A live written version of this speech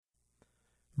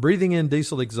Breathing in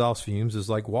diesel exhaust fumes is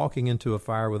like walking into a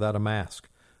fire without a mask.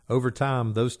 Over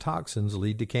time, those toxins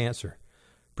lead to cancer.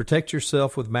 Protect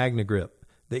yourself with MagnaGrip,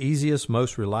 the easiest,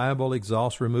 most reliable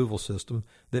exhaust removal system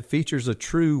that features a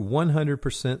true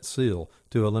 100% seal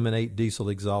to eliminate diesel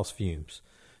exhaust fumes.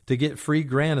 To get free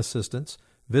grant assistance,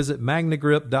 visit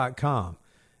magnagrip.com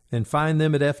and find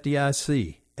them at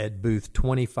FDIC at booth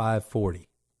 2540.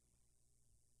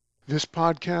 This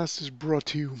podcast is brought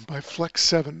to you by Flex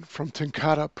 7 from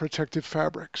Tenkata Protective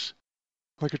Fabrics.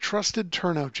 Like a trusted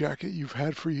turnout jacket you've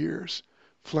had for years,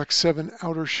 Flex 7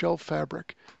 outer shell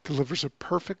fabric delivers a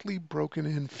perfectly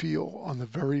broken-in feel on the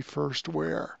very first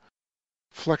wear.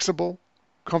 Flexible,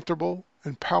 comfortable,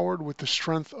 and powered with the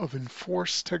strength of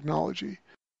Enforce technology,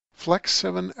 Flex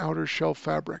 7 outer shell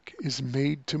fabric is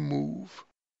made to move.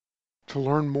 To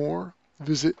learn more,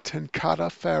 visit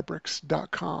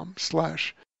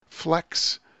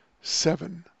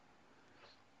tenkatafabrics.com/Flex7.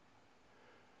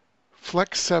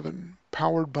 Flex 7,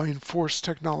 powered by Enforce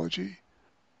technology,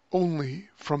 only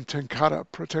from Tenkata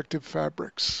Protective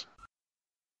Fabrics.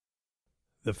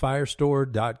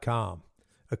 TheFirestore.com.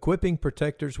 Equipping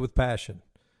protectors with passion.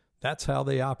 That's how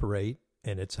they operate,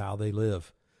 and it's how they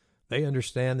live. They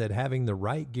understand that having the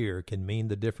right gear can mean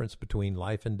the difference between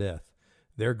life and death.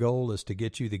 Their goal is to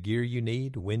get you the gear you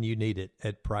need when you need it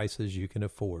at prices you can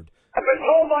afford. I've been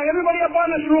told by everybody up on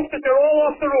this roof that they're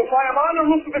all off the roof. I am on the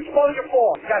roof of Exposure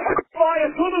 4. Got fire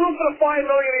through the roof of the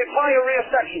 5 million, the entire rear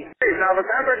section. Now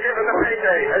remember, given the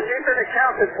payday, has he been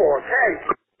accounted for?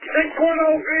 Okay.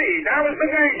 610B, that was the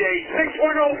payday,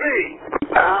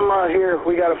 610B. I'm here.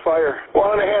 We got a fire.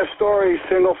 1.5-story,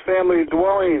 single-family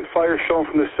dwelling. Fire shown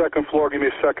from the second floor. Give me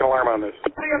a second alarm on this.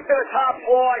 Up to the top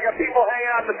floor. I got people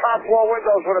hanging out the top floor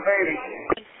windows with a baby.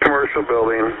 Commercial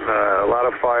building. A lot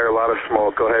of fire, a lot of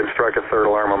smoke. Go ahead and strike a third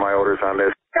alarm on my orders on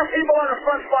this. Got people on the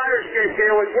front fire escape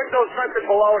here with windows vented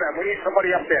below them. We need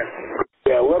somebody up there.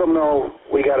 Yeah, let them know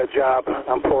we got a job.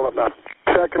 I'm pulling up now.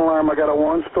 Second alarm, I got a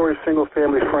 1-story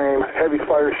single-family frame. Heavy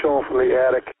fire showing from the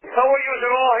attic. So we're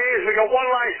using all hands. We got one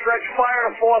line stretch, fire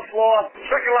on the 4th floor.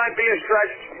 Second line being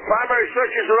stretched. Primary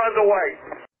searches are underway.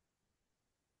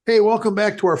 Hey, welcome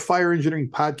back to our fire engineering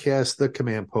podcast, The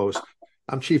Command Post.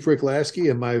 I'm Chief Rick Lasky,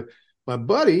 and my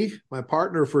buddy, my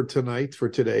partner for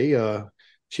today,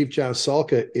 Chief John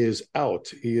Salka, is out.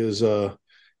 He is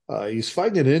he's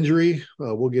fighting an injury.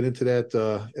 We'll get into that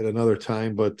at another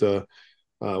time, but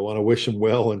I want to wish him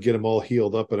well and get him all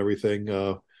healed up and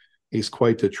everything. He's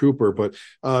quite the trooper. But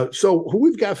so who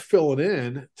we've got filling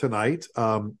in tonight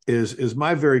is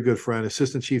my very good friend,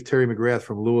 Assistant Chief Terry McGrath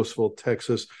from Louisville,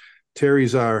 Texas.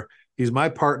 He's my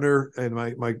partner and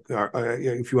my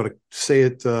if you want to say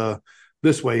it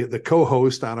this way, the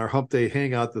co-host on our Hump Day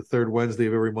Hangout, the third Wednesday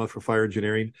of every month for fire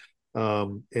engineering,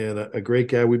 and a great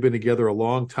guy. We've been together a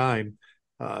long time.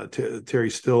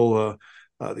 Terry's still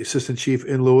the assistant chief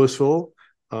in Louisville,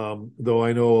 though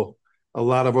I know a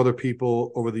lot of other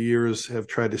people over the years have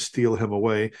tried to steal him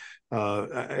away.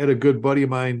 I had a good buddy of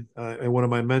mine and one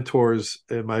of my mentors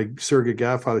and my surrogate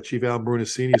godfather, Chief Alan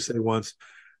Brunacini, say once,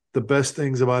 the best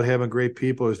things about having great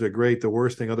people is they're great. The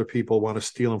worst thing, other people want to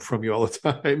steal them from you all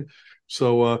the time.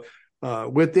 So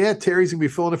with that, Terry's going to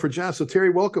be filling in for John. So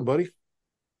Terry, welcome, buddy.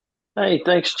 Hey,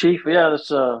 thanks, Chief. Yeah,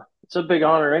 it's a big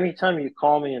honor. Anytime you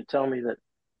call me and tell me that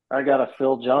I got to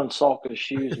fill John Salka's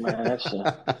shoes, man, that's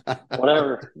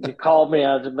whatever. You called me,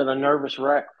 I've been a nervous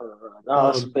wreck.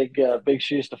 That's big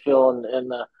shoes to fill,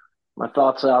 and my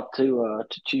thoughts out to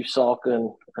Chief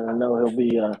Salka, and I know he'll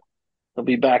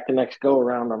be back the next go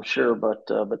around, I'm sure. But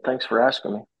thanks for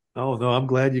asking me. Oh no, I'm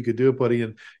glad you could do it, buddy.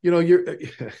 And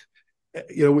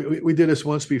we did this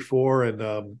once before, and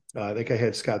I think I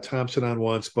had Scott Thompson on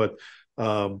once, but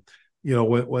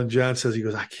when John says, he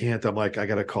goes, I can't, I'm like, I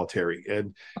got to call Terry.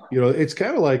 And, it's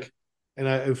kind of like,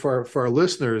 and for our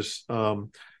listeners,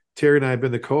 Terry and I have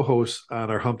been the co-hosts on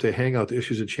our Hump Day Hangout, the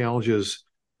Issues and Challenges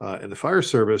in the fire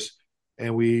service.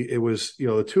 And it was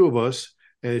the two of us,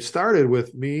 and it started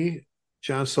with me,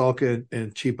 John Salka,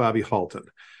 and Chief Bobby Halton.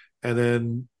 And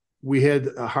then we had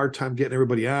a hard time getting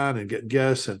everybody on and getting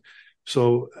guests. And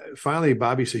so finally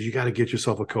Bobby says, you got to get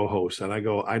yourself a co-host. And I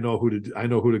go, I know who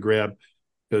to grab,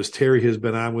 because Terry has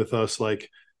been on with us. Like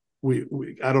we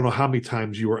I don't know how many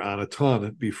times you were on, a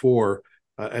ton before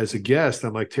as a guest.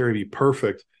 I'm like, Terry, be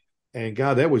perfect. And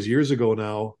God, that was years ago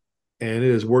now. And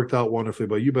it has worked out wonderfully,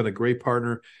 but you've been a great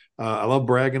partner. I love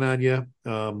bragging on you.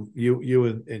 You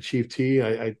and Chief T,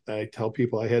 I tell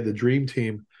people I had the dream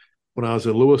team when I was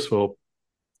in Louisville,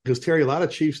 because Terry, a lot of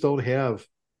chiefs don't have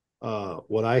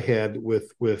what I had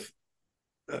with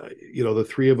the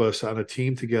three of us on a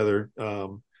team together.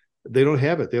 they don't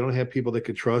have it. They don't have people they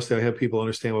can trust. They don't have people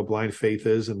understand what blind faith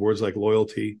is and words like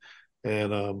loyalty.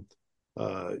 And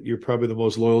you're probably the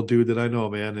most loyal dude that I know,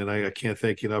 man. And I can't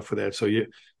thank you enough for that. So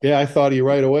I thought of you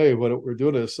right away when we're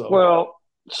doing this. So. Well,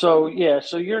 so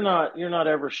you're not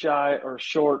ever shy or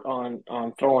short on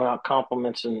throwing out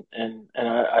compliments, and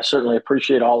I certainly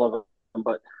appreciate all of them.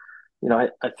 But I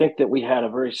think that we had a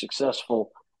very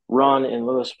successful run in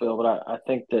Louisville, but I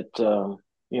think that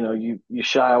you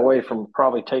shy away from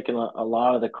probably taking a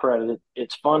lot of the credit.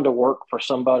 It's fun to work for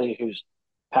somebody who's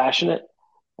passionate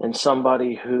and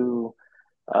somebody who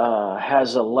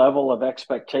has a level of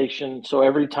expectation. So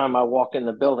every time I walk in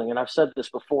the building, and I've said this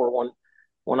before,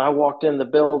 when I walked in the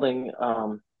building,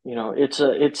 I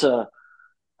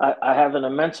have an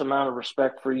immense amount of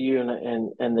respect for you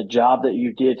and the job that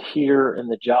you did here and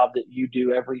the job that you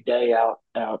do every day out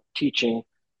teaching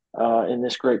in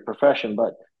this great profession.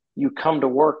 But you come to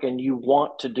work and you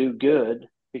want to do good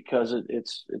because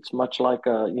it's much like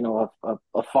a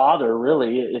father,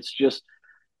 really. It's just,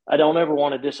 I don't ever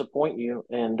want to disappoint you.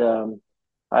 And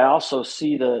I also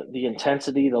see the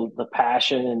intensity, the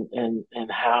passion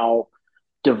and how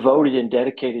devoted and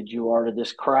dedicated you are to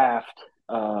this craft.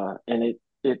 And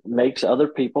it makes other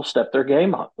people step their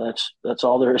game up. That's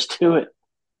all there is to it.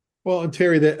 Well, and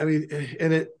Terry,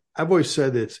 I've always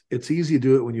said that it's easy to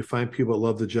do it when you find people that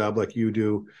love the job like you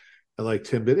do and like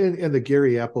Tim did. And the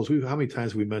Gary Apples, how many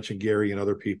times we mentioned Gary and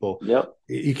other people? Yep.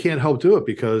 You can't help do it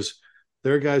because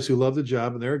there are guys who love the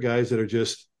job and there are guys that are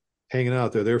just hanging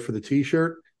out. They're there for the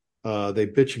T-shirt. They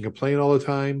bitch and complain all the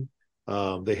time.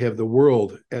 They have the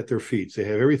world at their feet. They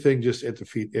have everything just at the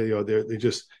feet.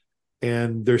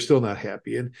 And they're still not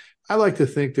happy. And I like to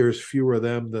think there's fewer of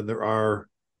them than there are.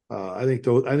 I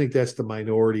think that's the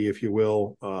minority, if you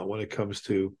will, when it comes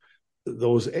to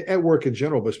those at work in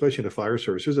general, but especially in the fire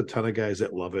service. There's a ton of guys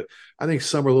that love it. I think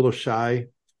some are a little shy,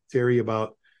 Terry,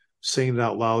 about saying it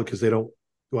out loud because they don't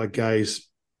like guys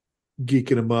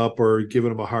geeking them up or giving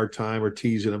them a hard time or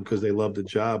teasing them because they love the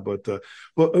job. But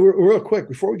real quick,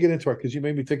 before we get into it, because you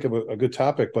made me think of a good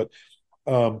topic, but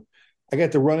I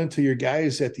got to run into your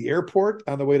guys at the airport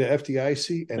on the way to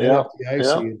FDIC, and at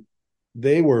FDIC,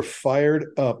 they were fired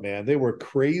up, man. They were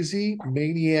crazy,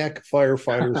 maniac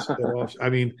firefighters. I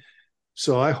mean,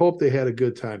 so I hope they had a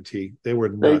good time, T. They were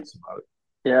nuts about it.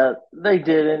 Yeah, they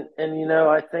did. And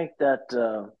I think that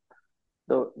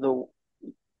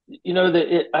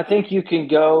I think you can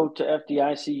go to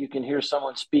FDIC, you can hear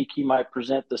someone speak, he might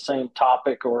present the same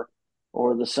topic or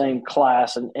the same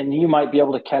class, and you might be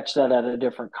able to catch that at a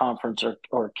different conference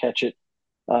or catch it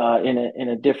in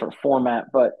a different format.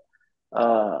 But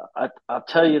I'll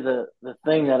tell you the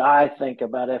thing that I think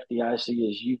about FDIC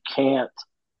is you can't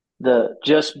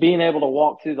just being able to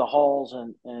walk through the halls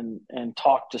and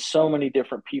talk to so many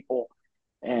different people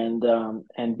and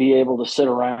be able to sit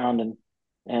around and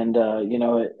in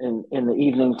the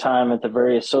evening time at the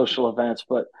various social events,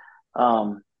 but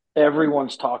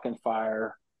everyone's talking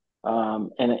fire.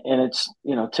 And it's,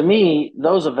 to me,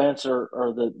 those events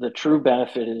are the true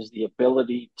benefit is the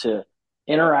ability to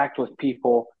interact with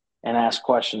people and ask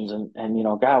questions and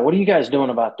God, what are you guys doing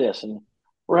about this? And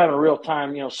we're having a real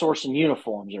time, sourcing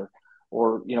uniforms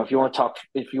or if you want to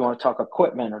talk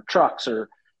equipment or trucks or,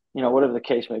 whatever the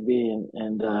case may be.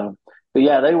 But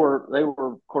yeah, they were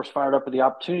of course fired up with the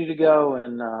opportunity to go.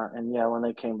 And when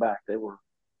they came back, they were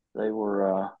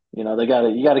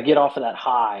you got to get off of that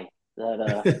high.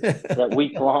 That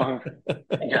week long,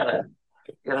 you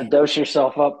gotta dose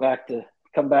yourself up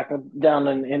come back down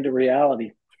into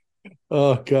reality.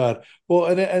 Oh God! Well,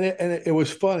 and it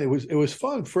was fun. It was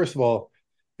fun. First of all,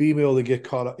 being able to get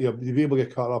caught up, being able to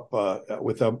get caught up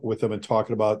with them and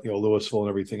talking about Louisville and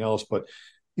everything else. But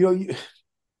you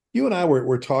and I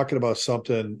were talking about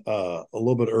something a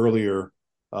little bit earlier,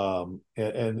 and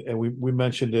we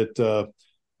mentioned it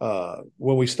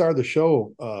when we started the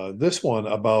show. This one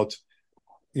about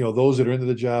those that are into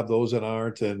the job, those that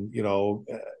aren't, and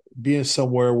being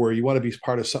somewhere where you want to be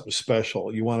part of something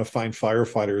special. You want to find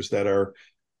firefighters that are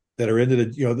into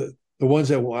the ones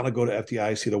that want to go to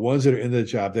FDIC, the ones that are into the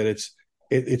job, that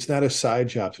it's not a side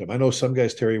job to them. I know some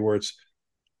guys, Terry, where it's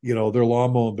their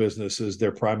lawn mowing business is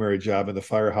their primary job, and the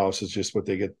firehouse is just what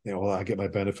they get. I get my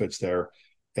benefits there,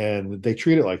 and they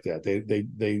treat it like that.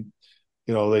 They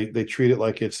treat it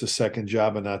like it's the second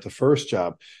job and not the first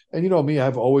job. And me,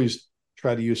 I've always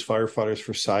try to use firefighters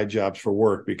for side jobs for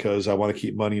work because I want to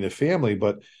keep money in the family.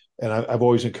 And I've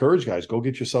always encouraged guys, go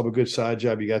get yourself a good side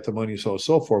job. You got the money, so on and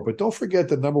so forth. But don't forget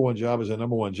the number one job is the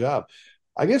number one job.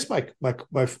 I guess my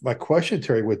question,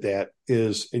 Terry, with that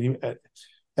is, and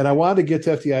I wanted to get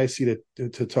to FDIC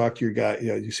to talk to your guy.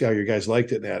 You see how your guys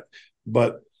liked it in that,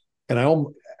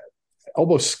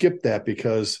 almost skipped that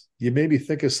because you made me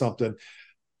think of something.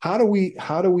 How do we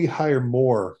hire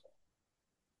more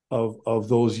of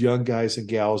those young guys and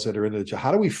gals that are in the job?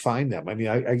 How do we find them? I mean,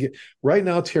 I get right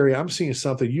now, Terry, I'm seeing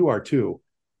something, you are too.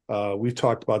 We've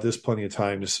talked about this plenty of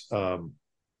times on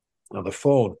the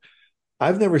phone.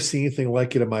 I've never seen anything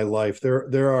like it in my life.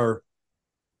 There are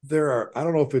I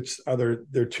don't know if it's there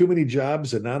are too many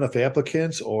jobs and not enough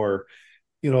applicants, or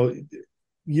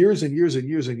years and years and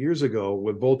years and years ago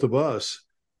when both of us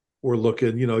were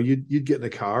looking, you'd get in a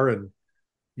car and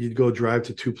you'd go drive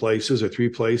to two places or three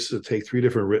places and take three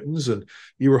different writtens, and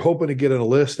you were hoping to get on a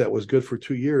list that was good for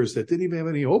 2 years that didn't even have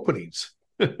any openings.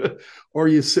 Or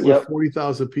you sit with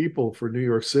 40,000 people for New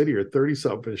York City or 30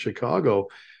 something in Chicago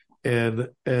and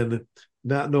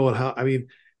not knowing how. I mean,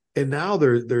 and now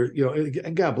they're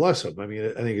and God bless them. I mean,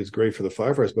 I think it's great for the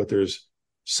firefighters, but there's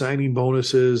signing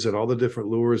bonuses and all the different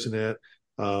lures in that.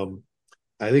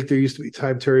 I think there used to be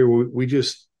time, Terry, where we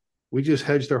just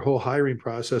hedged our whole hiring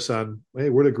process on,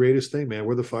 hey, we're the greatest thing, man.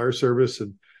 We're the fire service,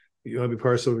 and you want to be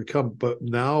part of something to come. But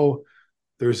now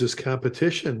there's this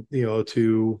competition,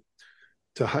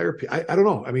 to hire people. I don't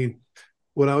know. I mean,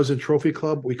 when I was in Trophy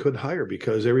Club, we couldn't hire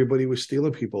because everybody was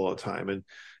stealing people all the time. And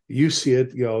you see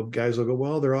it, guys will go,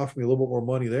 well, they're offering me a little bit more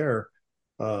money there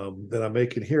than I'm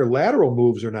making here. Lateral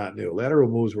moves are not new. Lateral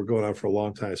moves were going on for a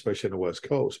long time, especially on the West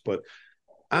Coast. But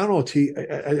I don't know, T.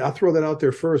 I'll throw that out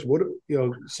there first. What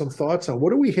some thoughts on what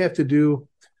do we have to do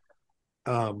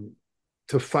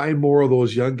to find more of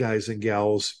those young guys and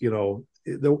gals? What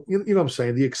I'm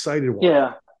saying, the excited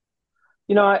ones.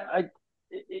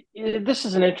 Yeah, this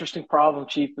is an interesting problem,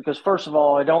 Chief, because first of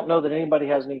all, I don't know that anybody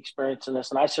has any experience in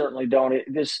this, and I certainly don't.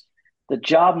 The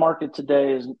job market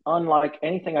today is unlike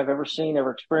anything I've ever seen,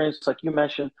 ever experienced. Like you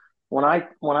mentioned, when I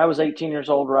was 18 years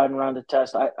old riding around to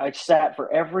test, I sat for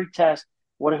every test.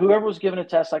 Whoever was given a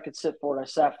test, I could sit for it. I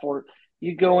sat for it.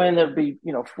 You go in, there'd be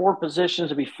 4 positions,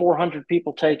 there'd be 400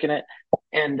 people taking it,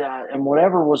 and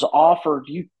whatever was offered,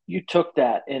 you took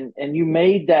that and you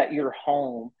made that your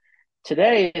home.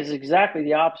 Today is exactly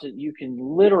the opposite. You can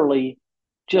literally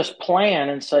just plan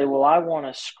and say, well, I want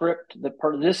to script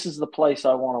this is the place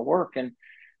I want to work. And,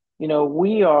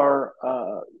 we are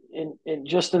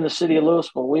just in the city of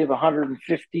Louisville, we have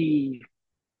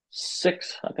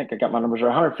 156, I think I got my numbers right,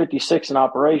 156 in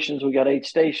operations. We got 8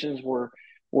 stations. We're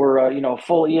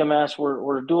full EMS.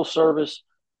 We're dual service,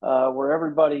 where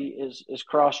everybody is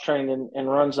cross-trained and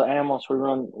runs the ambulance. We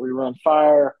run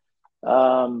fire.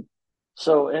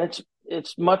 So, and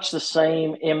it's much the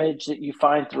same image that you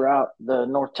find throughout the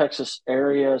North Texas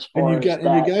area. And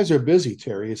you guys are busy,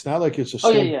 Terry. It's not like it's a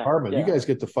slow department. You guys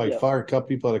get to fight fire, cut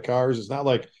people out of cars. It's not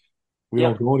like we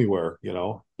don't go anywhere,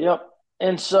 Yep.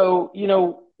 And so,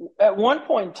 at one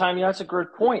point in time, that's a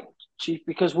great point, Chief,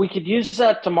 because we could use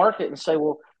that to market and say,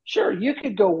 well, sure, you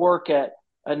could go work at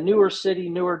a newer city,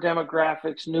 newer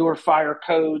demographics, newer fire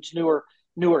codes, newer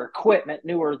equipment,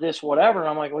 newer this, whatever. And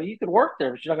I'm like, well, you could work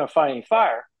there, but you're not going to fight any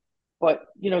fire. But,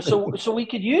 so we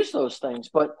could use those things.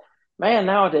 But, man,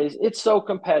 nowadays it's so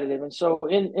competitive. And so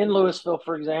in Louisville,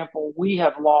 for example, we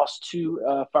have lost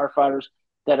 2 firefighters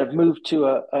that have moved to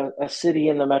a city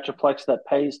in the Metroplex that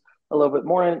pays a little bit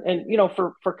more. And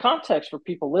for context, for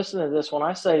people listening to this, when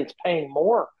I say it's paying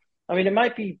more, I mean, it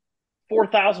might be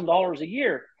 $4,000 a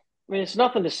year. I mean, it's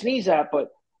nothing to sneeze at, but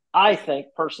I think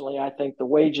the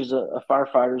wages of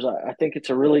firefighters, I think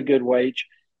it's a really good wage.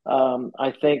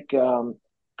 I think,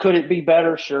 could it be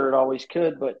better? Sure, it always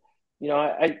could. But,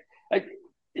 and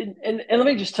let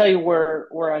me just tell you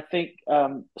where I think,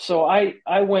 so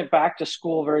I went back to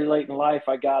school very late in life.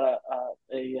 I got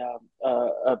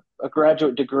a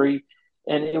graduate degree,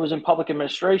 and it was in public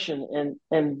administration.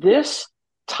 And this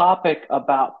topic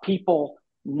about people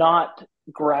not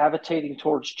gravitating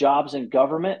towards jobs in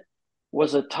government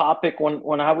was a topic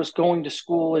when I was going to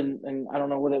school, and I don't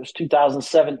know whether it was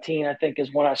 2017, I think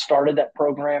is when I started that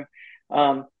program.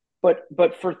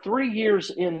 But for 3 years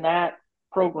in that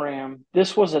program,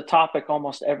 this was a topic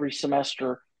almost every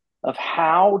semester of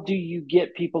how do you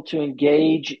get people to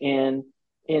engage in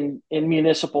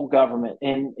municipal government,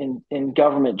 in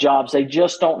government jobs. They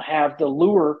just don't have the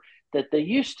lure that they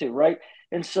used to, right?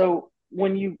 And so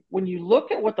when you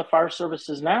look at what the fire service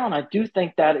is now, and I do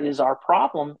think that is our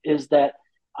problem, is that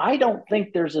I don't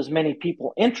think there's as many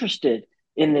people interested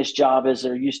in this job as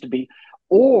there used to be.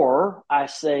 Or I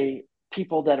say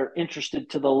people that are interested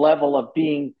to the level of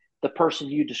being the person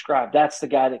you described. That's the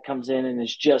guy that comes in and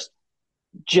is just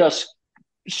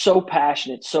so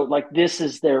passionate. So like, this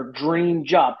is their dream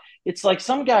job. It's like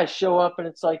some guys show up and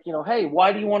it's like, hey,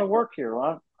 why do you want to work here?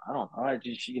 Well, I don't know. I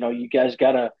just, you guys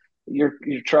got a your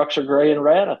trucks are gray and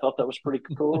red. I thought that was pretty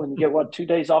cool. And you get 2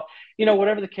 days off,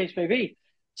 whatever the case may be.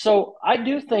 So I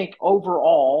do think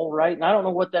overall, right, and I don't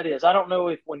know what that is. I don't know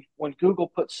if when Google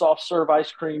puts soft serve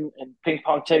ice cream and ping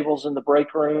pong tables in the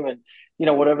break room and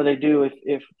whatever they do,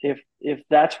 if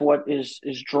that's what is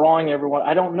drawing everyone.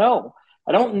 I don't know.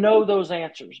 I don't know those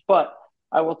answers, but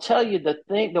I will tell you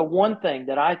the one thing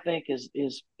that I think is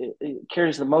it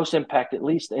carries the most impact, at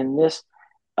least in this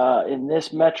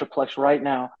metroplex right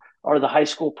now, are the high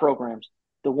school programs,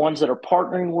 the ones that are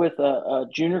partnering with a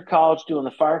junior college doing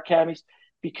the fire academies.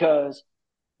 Because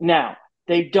now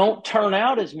they don't turn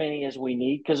out as many as we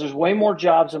need because there's way more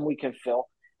jobs than we can fill.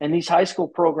 And these high school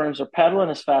programs are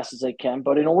pedaling as fast as they can.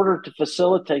 But in order to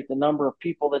facilitate the number of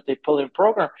people that they put in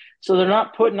program, so they're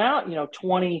not putting out,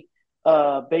 20,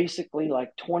 basically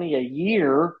like 20 a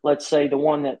year, let's say the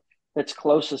one that's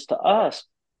closest to us.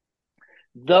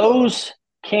 Those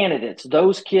candidates,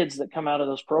 those kids that come out of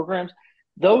those programs,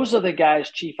 those are the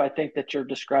guys, Chief, I think that you're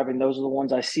describing. Those are the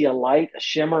ones I see a light, a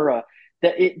shimmer,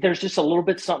 there's just a little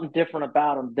bit something different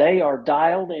about them. They are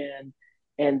dialed in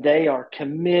and they are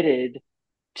committed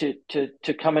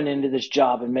to coming into this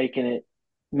job and making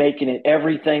it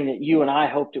everything that you and I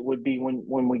hoped it would be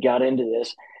when we got into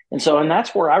this. And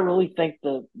that's where I really think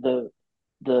the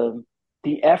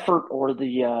effort or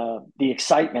the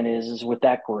excitement is with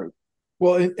that group.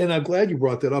 Well, and I'm glad you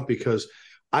brought that up because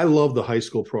I love the high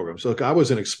school programs. Look, I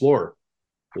was an explorer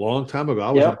a long time ago.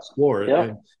 I was an explorer,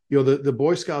 and the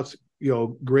Boy Scouts,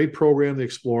 great program, the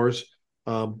Explorers,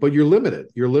 but you're limited.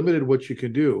 You're limited what you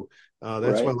can do.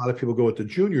 That's why a lot of people go with the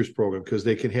juniors program because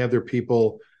they can have their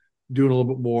people doing a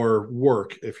little bit more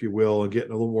work, if you will, and getting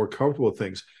a little more comfortable with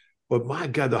things. But my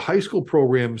God, the high school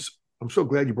programs, I'm so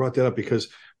glad you brought that up because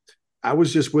I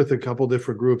was just with a couple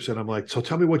different groups and I'm like, so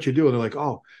tell me what you do. And they're like,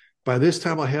 oh, by this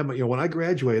time I'll have my, when I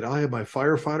graduate, I'll have my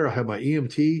firefighter, I'll have my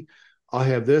EMT, I'll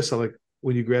have this. I'm like,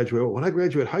 when you graduate, when I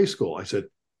graduate high school, I said,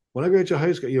 when I graduate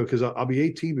high school, because I'll be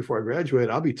 18 before I graduate,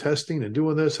 I'll be testing and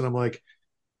doing this. And I'm like,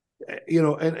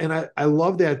 and I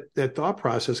love that thought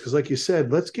process because like you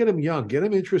said, let's get them young, get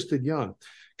them interested young.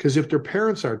 Because if their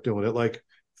parents aren't doing it, like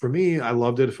for me, I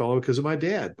loved it because of my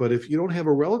dad. But if you don't have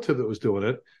a relative that was doing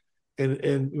it,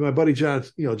 and my buddy John,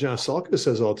 John Salka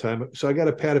says all the time, so I got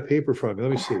a pad of paper from me.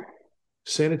 Let me see.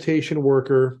 Sanitation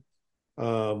worker,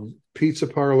 pizza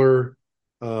parlor,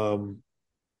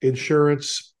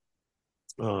 insurance,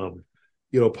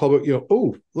 public,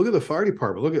 oh, look at the fire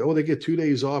department. Look at, they get 2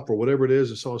 days off or whatever it is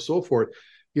and so on and so forth.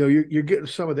 You're getting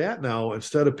some of that now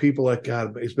instead of people like,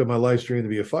 God, it's been my life's dream to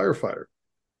be a firefighter.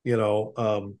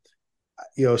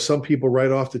 Some people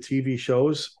write off the TV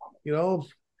shows,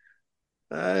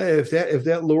 if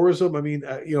that lures them, I mean,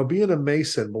 being a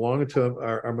Mason, belonging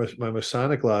to my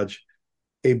Masonic lodge,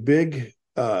 a big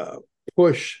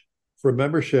push for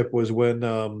membership was when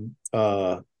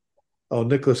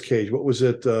Nicolas Cage, what was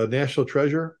it, National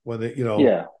Treasure, when they,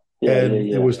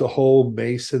 it was the whole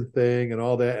Mason thing and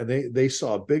all that, and they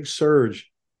saw a big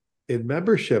surge in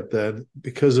membership then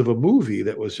because of a movie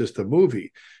that was just a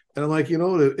movie. And I'm like,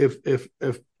 if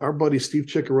our buddy Steve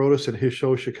Chikarotis and his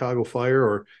show Chicago Fire,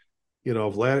 or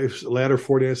if Ladder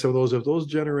 49, some of those, if those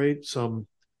generate some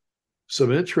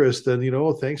interest, then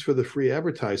thanks for the free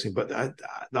advertising. But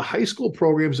the high school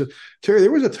programs, Terry,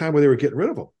 there was a time where they were getting rid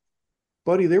of them,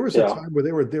 buddy. There was a time where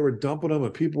they were dumping them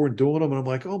and people weren't doing them, and I'm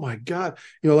like, oh my God,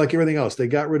 like everything else, they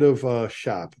got rid of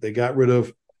shop, they got rid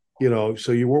of,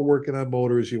 so you weren't working on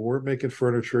motors, you weren't making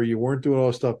furniture, you weren't doing all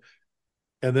this stuff.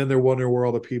 And then they're wondering where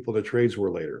all the people in the trades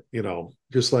were later,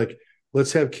 just like,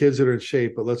 let's have kids that are in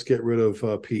shape, but let's get rid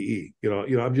of PE.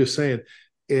 I'm just saying,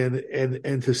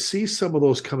 and to see some of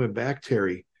those coming back,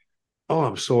 Terry, oh,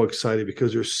 I'm so excited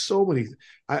because there's so many.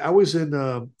 I was in,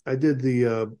 I did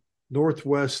the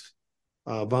Northwest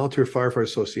Volunteer Firefighter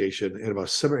Association, and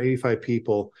about 785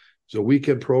 people. It was a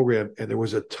weekend program, and there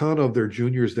was a ton of their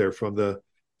juniors there from the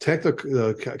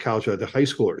technical college, the high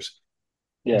schoolers.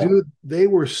 Yeah. Dude, they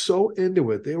were so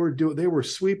into it. They were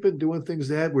sweeping, doing things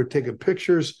that were taking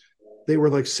pictures. They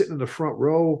were like sitting in the front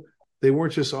row. They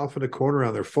weren't just off in the corner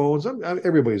on their phones.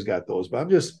 Everybody's got those, but I'm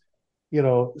just,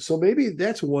 so maybe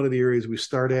that's one of the areas we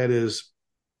start at is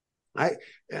I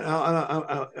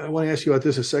want to ask you about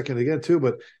this a second again too,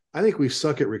 but I think we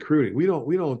suck at recruiting. We don't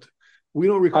recruit.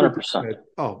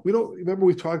 100%. We don't, remember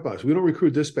we've talked about this. We don't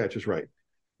recruit dispatchers right.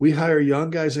 We hire young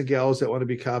guys and gals that want to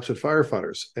be cops and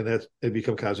firefighters, and that they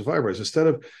become cops and firefighters instead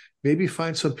of maybe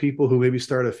find some people who maybe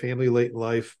start a family late in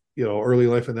life, early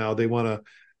life, and now they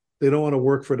don't want to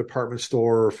work for a department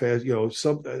store or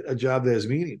a job that has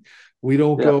meaning. We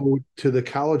don't go to the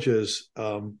colleges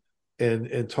and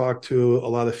and talk to a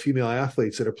lot of female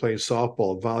athletes that are playing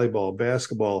softball, volleyball,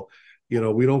 basketball.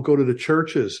 We don't go to the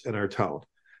churches in our town.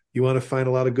 You want to find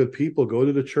a lot of good people, go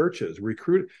to the churches,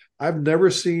 recruit. I've never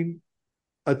seen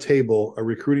a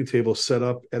recruiting table set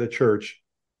up at a church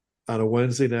on a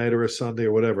Wednesday night or a Sunday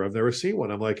or whatever. I've never seen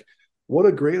one. I'm like, what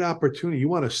a great opportunity. You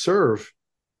want to serve,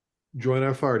 join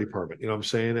our fire department. You know what I'm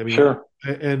saying? I mean, Sure.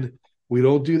 And we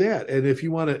don't do that. And if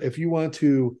you want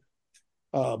to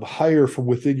hire from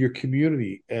within your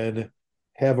community and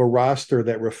have a roster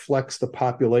that reflects the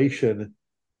population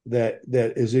that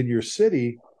is in your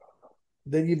city,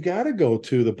 then you've got to go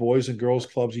to the boys and girls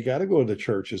clubs. You got to go to the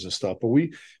churches and stuff. But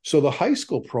so the high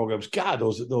school programs, God,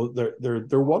 those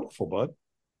they're wonderful, bud.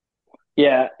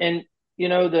 Yeah, and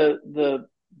the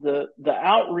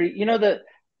outreach.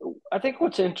 I think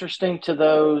what's interesting to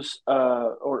those,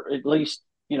 or at least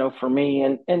for me,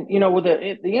 and with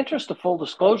the interest of full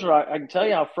disclosure, I can tell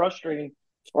you how frustrating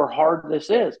or hard this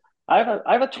is. I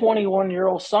have a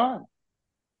 21-year-old son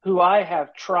who I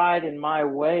have tried in my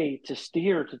way to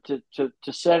steer to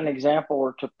set an example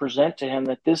or to present to him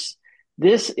that this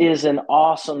is an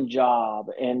awesome job,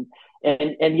 and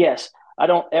yes, I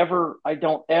don't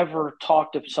ever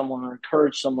talk to someone or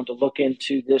encourage someone to look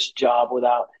into this job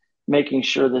without making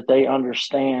sure that they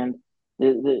understand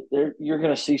that you're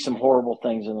going to see some horrible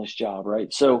things in this job,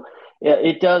 right? So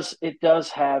it does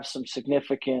have some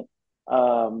significant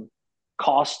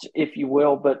cost, if you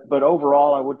will, but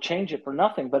overall, I would change it for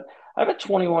nothing. But I have a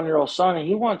 21-year-old son, and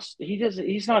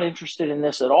he's not interested in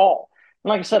this at all. And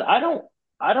like I said, I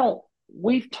don't.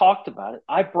 We've talked about it.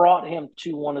 I brought him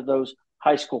to one of those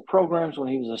high school programs when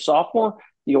he was a sophomore,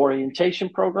 the orientation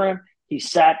program. He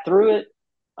sat through it.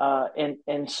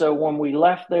 And so when we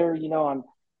left there,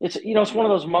 it's one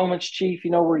of those moments, Chief,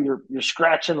 where you're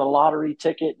scratching the lottery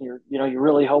ticket and you're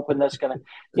really hoping that's going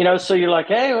to, so you're like,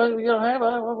 hey,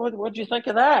 what'd you think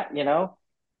of that?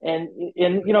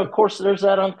 And of course there's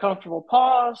that uncomfortable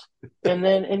pause.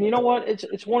 And you know what?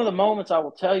 It's one of the moments I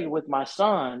will tell you with my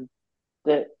son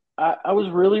that I was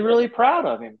really, really proud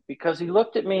of him, because he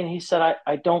looked at me and he said,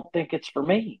 I don't think it's for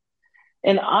me.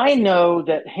 And I know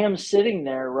that him sitting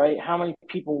there, right, how many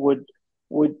people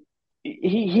would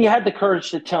he had the courage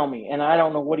to tell me, and I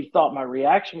don't know what he thought my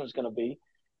reaction was going to be,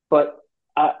 but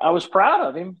I was proud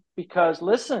of him, because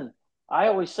listen, I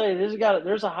always say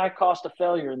there's a high cost of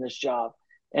failure in this job,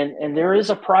 and there is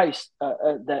a price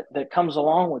that comes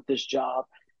along with this job,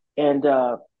 and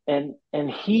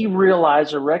he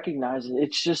realized or recognized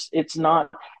it. It's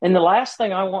not. And the last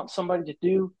thing I want somebody to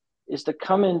do is to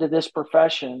come into this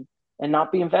profession and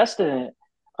not be invested in it.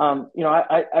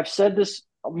 I've said this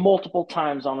multiple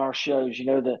times on our shows,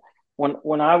 that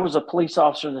when I was a police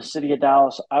officer in the city of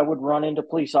Dallas, I would run into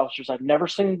police officers I've never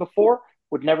seen before,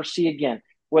 would never see again,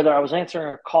 whether I was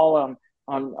answering a call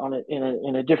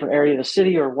in a different area of the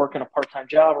city or working a part-time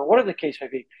job or whatever the case may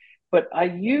be. But I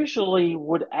usually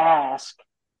would ask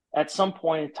at some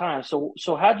point in time, so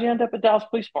how'd you end up at Dallas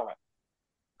Police Department?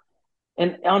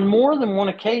 And on more than one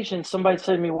occasion, somebody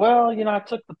said to me, well, I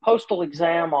took the postal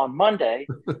exam on Monday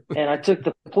and I took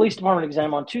the police department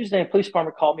exam on Tuesday, and police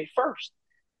department called me first.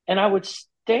 And I would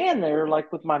stand there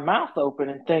like with my mouth open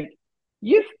and think,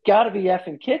 you've got to be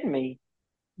effing kidding me.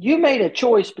 You made a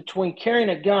choice between carrying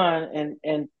a gun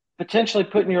and potentially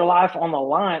putting your life on the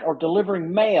line or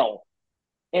delivering mail.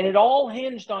 And it all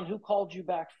hinged on who called you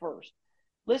back first.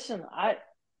 Listen, I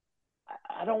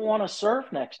don't want to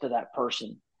serve next to that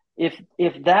person.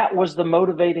 If that was the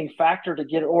motivating factor to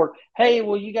get it, or, hey,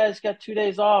 well, you guys got 2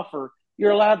 days off, or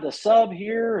you're allowed to sub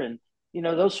here, and,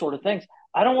 those sort of things.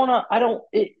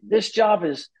 This job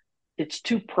it's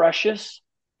too precious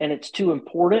and it's too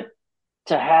important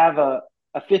to have a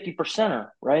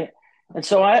 50%er, right? And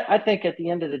so I think at the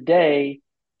end of the day,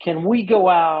 can we go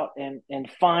out and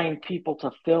find people to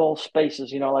fill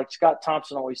spaces? Like Scott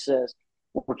Thompson always says,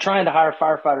 we're trying to hire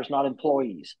firefighters, not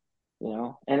employees.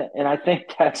 And I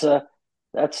think that's the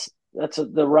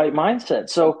right mindset.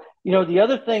 So, the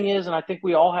other thing is, and I think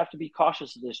we all have to be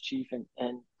cautious of this, Chief,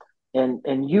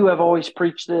 and you have always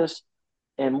preached this,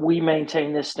 and we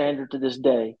maintain this standard to this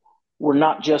day. We're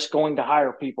not just going to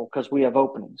hire people because we have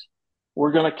openings.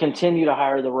 We're going to continue to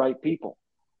hire the right people.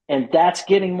 And that's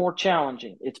getting more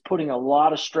challenging. It's putting a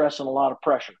lot of stress and a lot of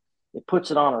pressure. It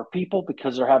puts it on our people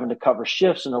because they're having to cover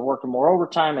shifts and they're working more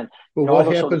overtime. And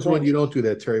what happens when you don't do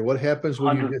that, Terry? What happens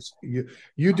when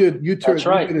you did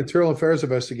internal affairs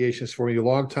investigations for me a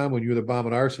long time when you were the bomb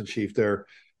and arson chief there,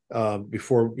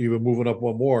 before you were moving up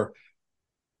one more.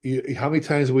 How many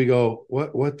times do we go,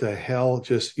 what the hell?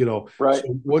 Just right?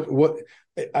 So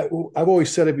I've always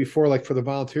said it before, like for the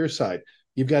volunteer side,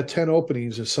 you've got 10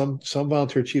 openings, and some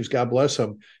volunteer chiefs, God bless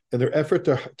them, in their effort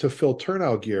to fill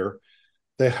turnout gear,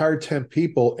 they hired 10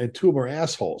 people and 2 of them are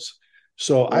assholes.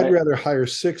 So Right. I'd rather hire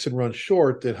 6 and run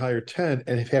short than hire 10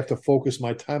 and have to focus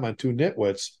my time on 2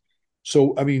 nitwits.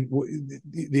 So, I mean,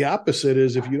 the opposite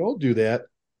is if you don't do that,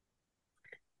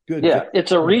 good. Yeah,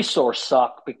 it's a resource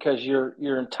suck because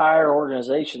your entire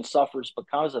organization suffers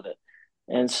because of it.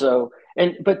 And so,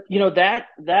 but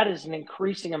that is an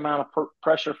increasing amount of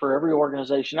pressure for every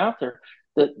organization out there.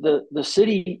 The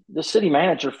city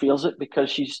manager feels it because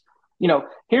she's,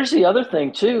 here's the other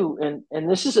thing too, and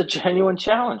this is a genuine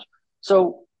challenge.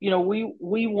 So,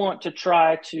 we want to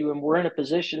try to, and we're in a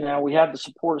position now, we have the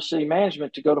support of city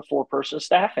management to go to 4-person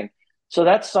staffing. So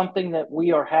that's something that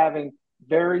we are having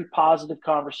very positive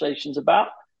conversations about.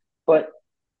 But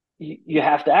you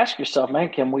have to ask yourself, man,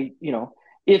 can we,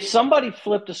 if somebody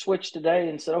flipped a switch today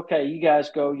and said, okay, you guys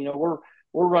go,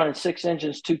 we're running 6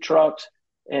 engines, 2 trucks.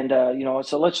 And,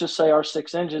 so let's just say our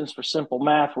 6 engines, for simple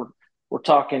math, we're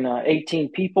talking 18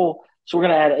 people. So we're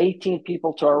going to add 18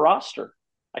 people to our roster.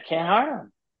 I can't hire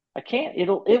them. I can't.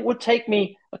 It would take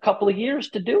me a couple of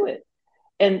years to do it.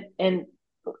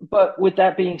 But with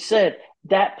that being said,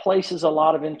 that places a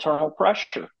lot of internal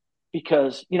pressure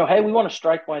because, hey, we want to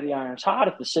strike while the iron's hot.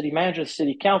 If the city manager, the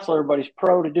city council, everybody's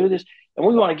pro to do this, and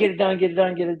we want to get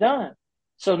it done.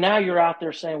 So now you're out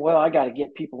there saying, well, I got to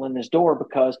get people in this door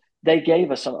because they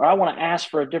gave us or I want to ask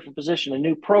for a different position, a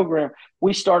new program.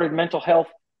 We started mental health.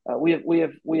 We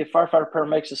have firefighter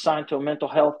paramedics assigned to a mental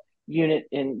health unit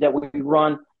that we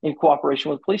run in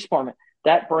cooperation with the police department.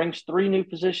 That brings 3 new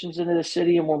positions into the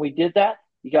city. And when we did that,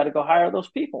 you got to go hire those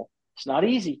people. It's not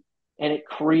easy. And it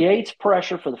creates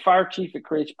pressure for the fire chief. It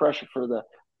creates pressure for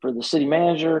the city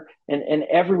manager, and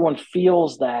everyone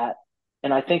feels that.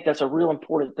 And I think that's a real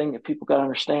important thing that people got to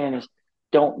understand is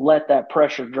don't let that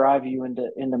pressure drive you into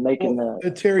making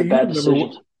Terry, the bad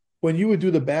decisions. When you would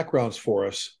do the backgrounds for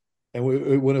us, and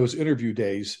when it was interview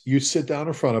days, you'd sit down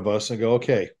in front of us and go,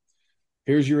 okay,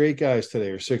 here's your 8 guys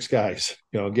today or 6 guys,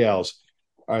 gals.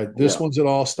 All right, this one's an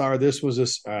all-star. This was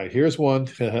this. All right, here's one.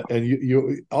 And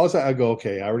you also I go,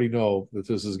 okay, I already know that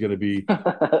this is going to be,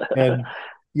 and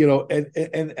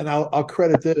and I'll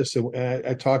credit this. And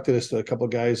I talked to this to a couple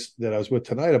of guys that I was with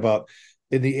tonight about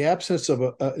in the absence of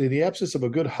a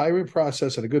good hiring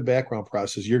process and a good background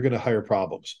process, you're going to hire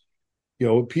problems.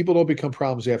 People don't become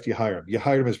problems after you hire them. You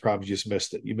hired them as problems, you just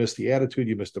missed it. You missed the attitude,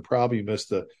 you missed the problem, you missed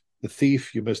the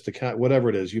thief, you missed the whatever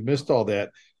it is. You missed all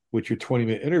that with your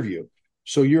 20-minute interview.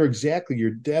 So you're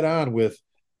dead on with,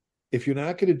 if you're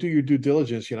not going to do your due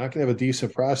diligence, you're not going to have a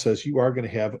decent process, you are going to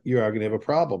have a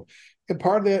problem. And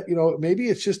part of that, maybe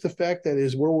it's just the fact that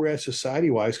is where we're at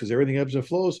society-wise, because everything ebbs and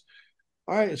flows.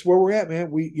 All right, it's where we're at,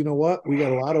 man. You know what? We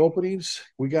got a lot of openings.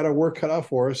 We got our work cut out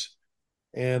for us.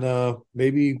 And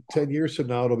maybe 10 years from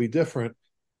now, it'll be different.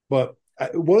 But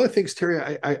one of the things,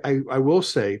 Terry, I will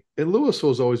say, and Louisville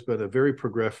has always been a very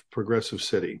progressive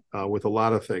city with a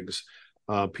lot of things.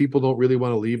 People don't really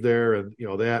want to leave there, and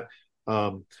that.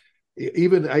 I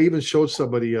even showed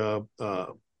somebody out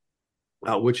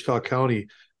Wichita County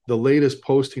the latest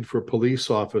posting for police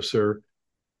officer,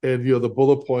 and the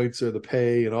bullet points are the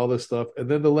pay and all this stuff, and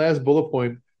then the last bullet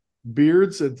point,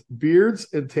 beards and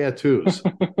tattoos,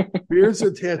 beards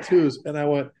and tattoos, and I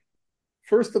went,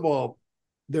 first of all,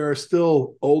 there are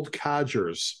still old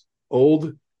codgers,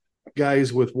 old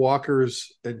guys with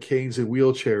walkers and canes and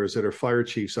wheelchairs that are fire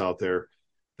chiefs out there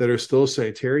that are still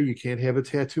saying, Terry, you can't have a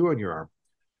tattoo on your arm.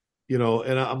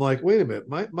 And I'm like, wait a minute.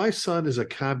 My son is a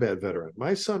combat veteran.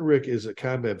 My son, Rick, is a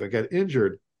combat veteran, got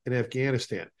injured in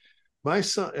Afghanistan. My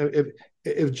son,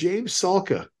 if James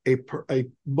Salka, a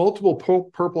multiple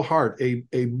Purple Heart,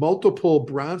 a multiple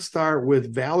Bronze Star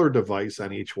with Valor device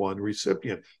on each one,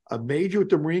 recipient, a major with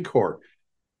the Marine Corps.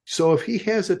 So if he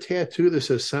has a tattoo that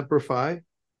says Semper Fi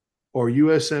or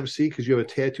USMC because you have a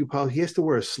tattoo policy, he has to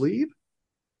wear a sleeve?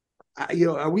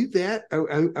 Are we that?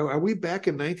 Are we back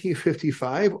in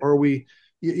 1955? Or are we,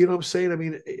 what I'm saying? I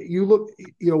mean, you look,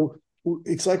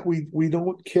 it's like we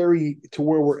don't carry to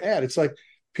where we're at. It's like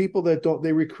people that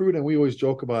they recruit, and we always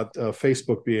joke about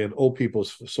Facebook being old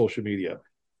people's social media.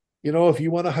 If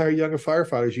you want to hire younger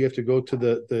firefighters, you have to go to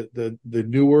the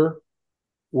newer,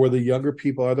 where the younger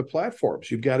people are, the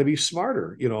platforms. You've got to be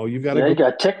smarter. You've got to. You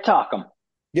got TikTok them.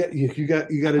 Yeah, you got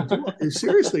to do it.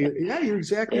 Seriously. Yeah, you're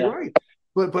exactly right.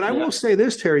 But I will say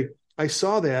this, Terry. I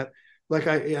saw that. Like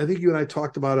I think you and I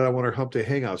talked about it on one of our Hump Day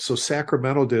Hangouts. So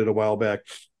Sacramento did it a while back,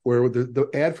 where the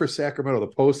ad for Sacramento, the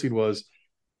posting was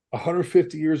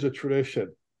 150 years of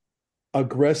tradition,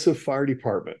 aggressive fire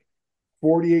department,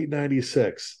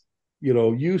 4896,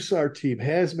 USAR team,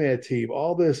 hazmat team,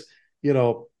 all this,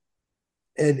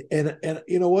 and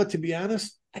you know what? To be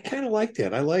honest, I kind of like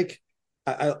that.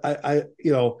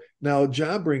 Now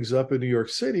John brings up in New York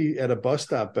City at a bus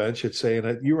stop bench, it's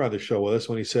saying, you were on the show with us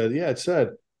when he said, yeah, it said,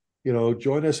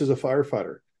 join us as a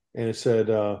firefighter. And it said,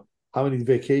 how many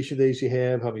vacation days you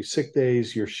have, how many sick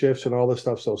days, your shifts and all this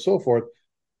stuff, so forth.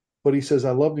 But he says,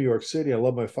 I love New York City. I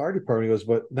love my fire department. He goes,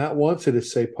 but not once did it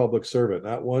say public servant.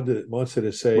 Not once did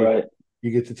it say right. You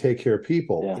get to take care of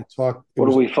people Yeah. and talk. What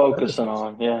are we focusing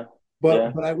on? Yeah.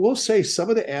 But I will say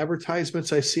some of the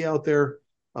advertisements I see out there,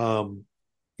 the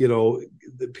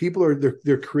people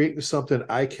they're creating something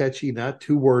eye catchy, not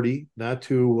too wordy, not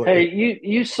too. Hey,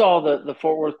 you saw the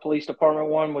Fort Worth Police Department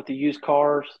one with the used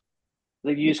car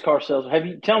sales. Have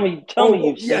you tell me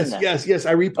you've seen that? Yes.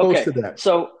 I reposted that.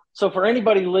 So for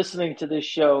anybody listening to this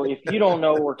show, if you don't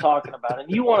know what we're talking about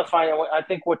and you want to find out, I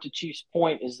think what the Chief's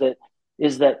point is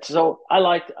that so I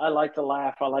like to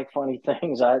laugh. I like funny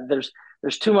things.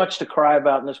 There's too much to cry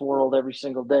about in this world every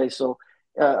single day. So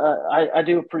I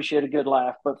do appreciate a good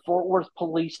laugh. But Fort Worth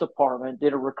Police Department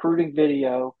did a recruiting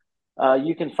video.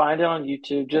 You can find it on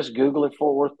YouTube. Just Google it,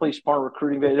 Fort Worth Police Department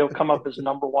recruiting video. It'll come up as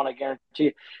number one, I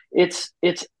guarantee you.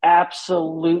 It's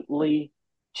absolutely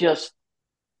just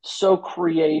so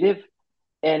creative.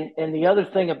 And the other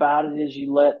thing about it is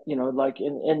you let,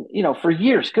 for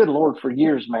years, good Lord, for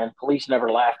years, man, police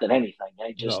never laughed at anything.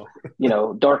 They just,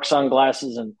 dark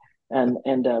sunglasses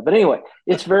but anyway,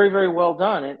 it's very, very well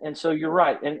done. And so you're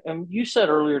right. And you said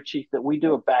earlier, Chief, that we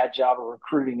do a bad job of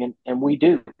recruiting, and we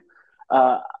do.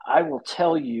 I will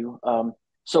tell you,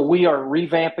 so we are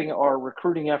revamping our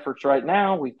recruiting efforts right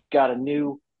now. We've got a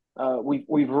new,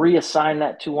 we've reassigned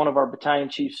that to one of our battalion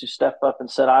chiefs who stepped up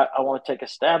and said, I want to take a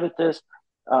stab at this.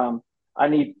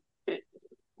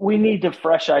 We need the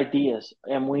fresh ideas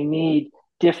and we need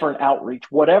different outreach.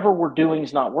 Whatever we're doing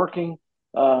is not working.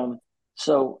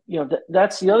 So,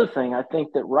 that's the other thing. I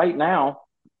think that right now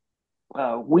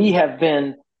we have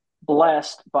been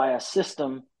blessed by a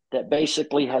system that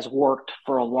basically has worked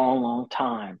for a long, long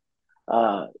time.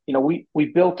 We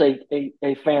built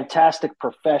a fantastic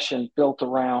profession built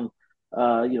around,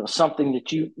 something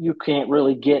that you can't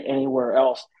really get anywhere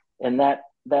else. And that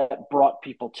brought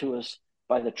people to us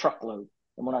by the truckload,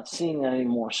 and we're not seeing that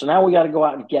anymore. So now we got to go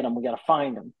out and get them. We got to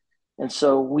find them. And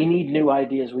so we need new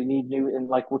ideas. We need new, and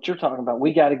like what you're talking about,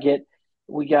 we got to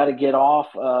get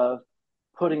off of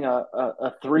putting a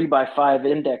 3x5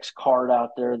 index card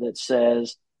out there that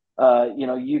says,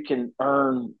 you can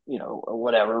earn,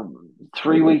 whatever,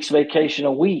 3 weeks vacation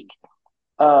a week.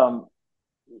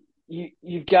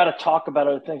 You've got to talk about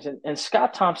other things. And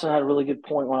Scott Thompson had a really good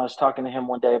point when I was talking to him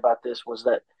one day about this, was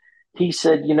that he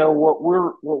said, what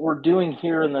we're doing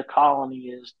here in the colony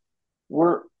is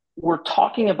we're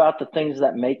talking about the things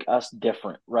that make us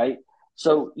different, right?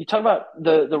 So you talk about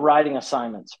the riding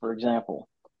assignments, for example.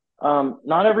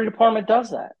 Not every department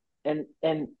does that.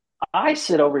 And I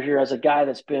sit over here as a guy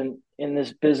that's been in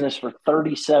this business for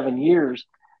 37 years.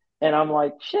 And I'm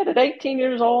like, shit, at 18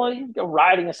 years old, you go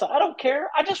riding assignment. I don't care.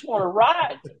 I just want to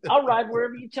ride. I'll ride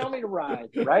wherever you tell me to ride,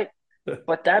 right?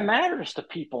 But that matters to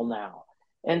people now.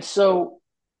 And so,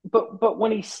 but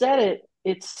when he said it,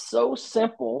 it's so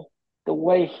simple. The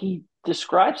way he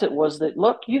describes it was that,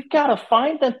 look, you've got to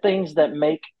find the things that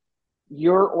make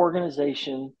your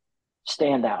organization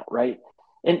stand out, right?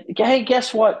 And hey,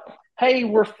 guess what? Hey,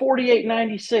 we're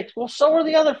 4896. Well, so are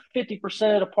the other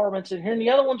 50% of departments in here, and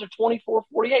the other ones are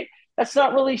 2448. That's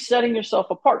not really setting yourself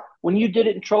apart. When you did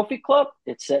it in Trophy Club,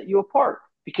 it set you apart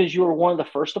because you were one of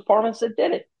the first departments that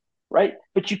did it, right?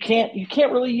 But you can't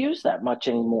really use that much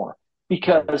anymore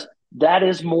because that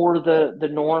is more the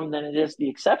norm than it is the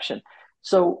exception.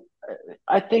 So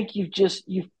I think you've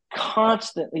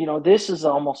constantly, this is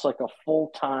almost like a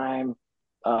full-time,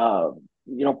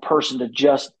 person to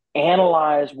just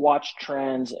analyze, watch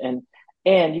trends, and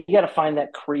you got to find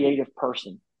that creative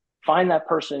person. Find that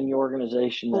person in your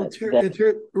organization.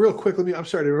 Real quick, I'm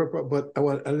sorry to interrupt, but I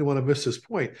didn't want to miss this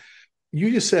point.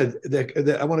 You just said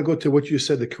that I want to go to what you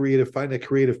said, find a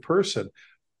creative person.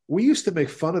 We used to make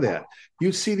fun of that.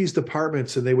 You'd see these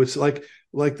departments and they would like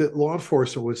the law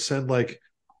enforcement would send like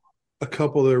a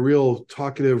couple of the real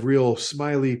talkative, real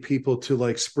smiley people to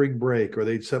like spring break, or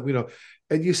they'd send,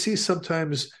 and you see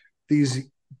sometimes these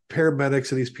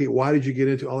paramedics and these people, why did you get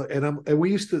into all that? And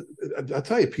we used to, I'll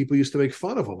tell you, people used to make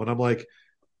fun of them. And I'm like,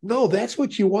 no, that's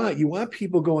what you want. You want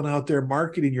people going out there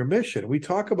marketing your mission. We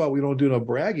talk about, we don't do no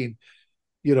bragging,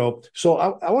 So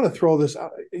I want to throw this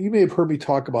out. You may have heard me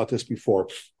talk about this before.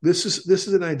 This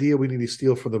is an idea we need to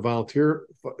steal from the volunteer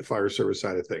fire service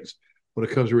side of things when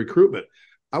it comes to recruitment.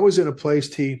 I was in a place,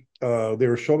 they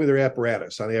were showing me their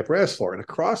apparatus on the apparatus floor, and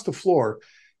across the floor,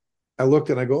 I looked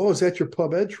and I go, oh, is that your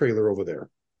Pub Ed trailer over there?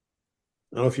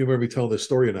 I don't know if you remember me telling this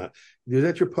story or not. Is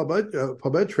that your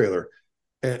pub ed trailer?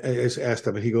 And I just asked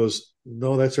him, and he goes,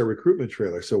 "No, that's our recruitment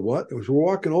trailer." So what? As we're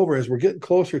walking over, as we're getting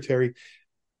closer, Terry,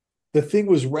 the thing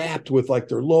was wrapped with like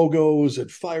their logos and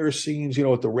fire scenes, you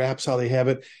know, with the wraps, how they have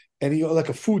it. And he like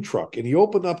a food truck. And he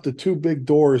opened up the two big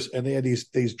doors and they had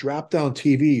these drop down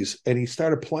TVs. And he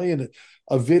started playing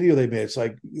a video they made. It's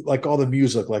like all the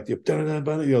music, like the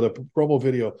the promo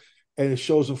video. And it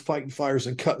shows them fighting fires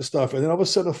and cutting stuff. And then all of a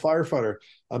sudden, a firefighter,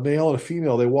 a male and a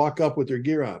female, they walk up with their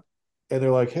gear on. And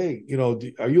they're like, "Hey, you know,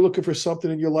 are you looking for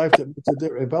something in your life that makes a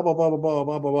difference?" Blah, blah, blah, blah, blah,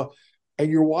 blah, blah, blah. And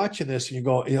you're watching this and you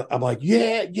go, you know, I'm like,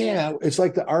 yeah. It's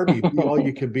like the Army, be all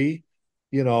you can be,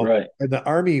 you know. Right. And the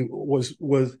Army was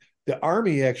the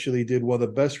Army actually did one of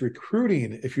the best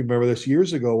recruiting, if you remember this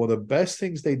years ago. One of the best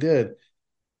things they did.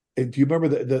 And do you remember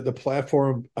the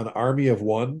platform, An Army of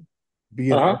One?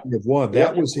 Be an Army of One.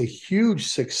 That was a huge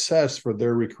success for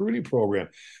their recruiting program.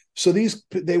 So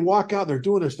they walk out, they're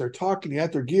doing this, they're talking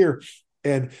at their gear,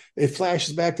 and it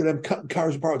flashes back to them cutting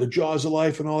cars apart with the jaws of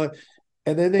life and all that.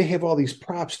 And then they have all these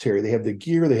props, Terry. They have the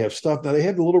gear, they have stuff. Now they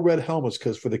have the little red helmets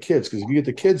for the kids, because if you get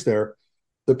the kids there,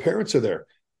 the parents are there.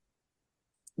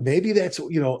 Maybe that's,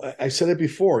 you know, I said it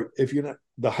before. If you're not,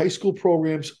 the high school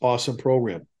program's awesome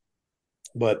program,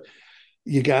 but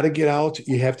you got to get out.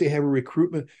 You have to have a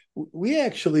recruitment. We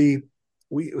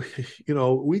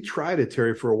tried it,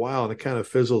 Terry, for a while, and it kind of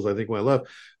fizzles, I think, when I left.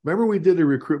 Remember, we did the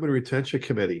recruitment retention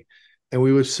committee, and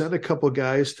we would send a couple of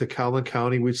guys to Collin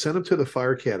County. We'd send them to the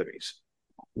fire academies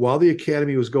while the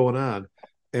academy was going on,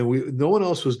 and no one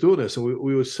else was doing this. And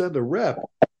we would send a rep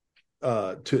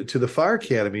to the fire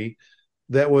academy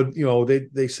that would, you know,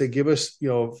 they say, give us, you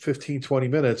know, 15, 20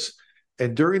 minutes.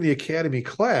 And during the academy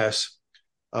class,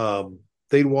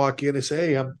 they'd walk in and say,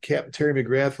 "Hey, I'm Captain Terry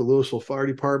McGrath for Louisville Fire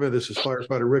Department. This is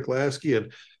firefighter Rick Lasky.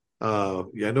 And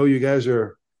I know you guys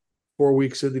are 4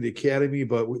 weeks into the academy,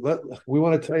 but we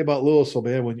want to tell you about Louisville,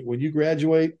 man. When you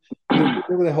graduate,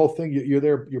 remember the whole thing. You're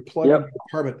there. You're plugged in the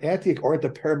department at the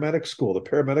paramedic school, the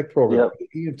paramedic program, the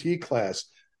EMT class.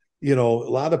 You know, a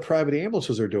lot of private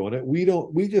ambulances are doing it. We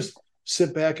just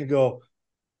sit back and go,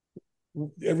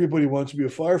 everybody wants to be a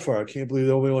firefighter. I can't believe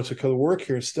nobody wants to come to work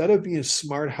here," instead of being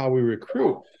smart how we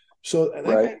recruit. So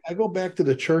I go back to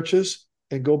the churches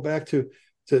and go back to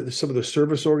some of the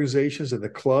service organizations and the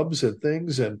clubs and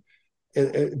things.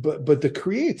 But the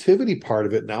creativity part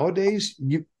of it nowadays,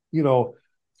 you know,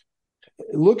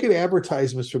 look at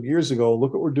advertisements from years ago.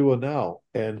 Look what we're doing now.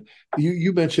 And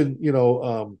you mentioned,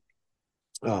 the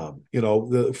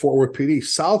Fort Worth PD,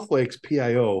 South Lake's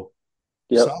PIO.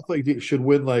 South Lake should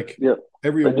win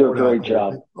every award. They do a great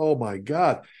job. Oh my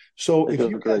God! So if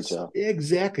you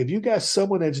got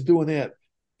someone that's doing that,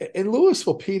 in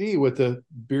Louisville PD with the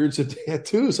beards and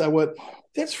tattoos, I went,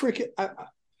 that's freaking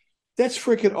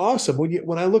awesome.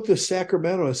 When I looked at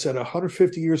Sacramento, it said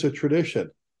 150 years of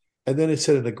tradition, and then it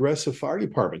said an aggressive fire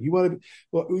department. You want to?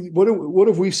 What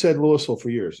have we said in Louisville for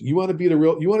years? You want to be a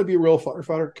real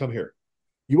firefighter? Come here.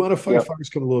 You want to fight fires?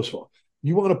 Come to Louisville.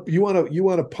 You want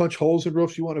to punch holes in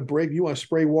roofs. You want to break. You want to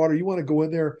spray water. You want to go in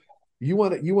there. You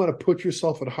want to put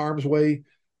yourself in harm's way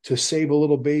to save a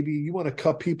little baby. You want to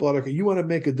cut people out of. You want to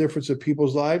make a difference in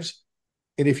people's lives.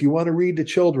 And if you want to read to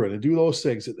children and do those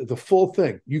things, the full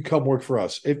thing, you come work for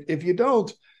us. If you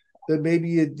don't, then maybe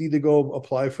you need to go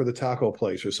apply for the taco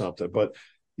place or something. But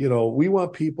you know, we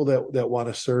want people that want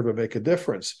to serve and make a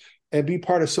difference and be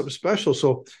part of something special.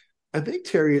 So I think,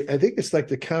 Terry, it's like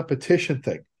the competition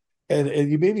thing.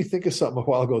 And you made me think of something a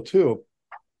while ago too.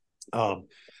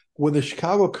 When the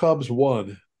Chicago Cubs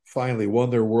finally won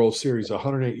their World Series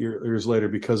 108 years later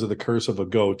because of the curse of a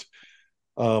goat,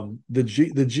 the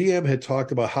GM had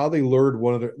talked about how they lured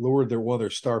one of their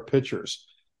star pitchers.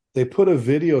 They put a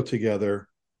video together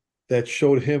that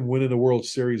showed him winning the World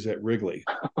Series at Wrigley.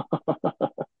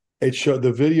 It showed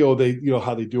the video. They, you know,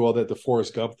 how they do all that, the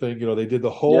Forrest Gump thing. You know, they did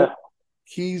the whole.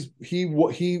 He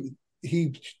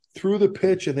threw the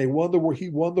pitch and he won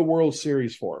the World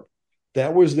Series for him.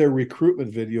 That was their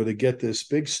recruitment video to get this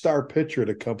big star pitcher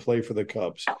to come play for the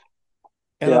Cubs.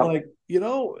 And I'm like, you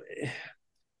know,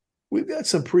 we've got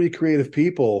some pretty creative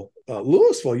people.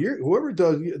 Louisville, whoever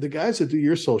does, the guys that do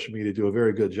your social media do a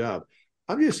very good job.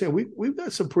 I'm just saying we've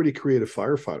got some pretty creative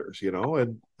firefighters, you know,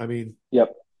 and I mean.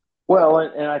 Yep. Well,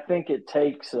 and I think it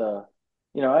takes,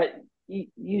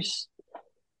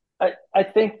 I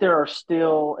think there are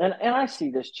still, and I see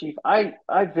this, Chief. I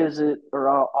visit, or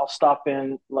I'll stop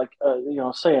in,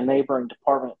 say a neighboring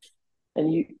department,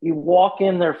 and you walk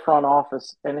in their front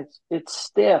office, and it's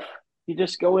stiff. You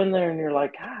just go in there, and you're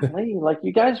like, golly, like,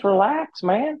 you guys relax,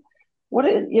 man.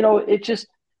 Everything.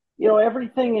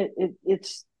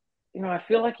 I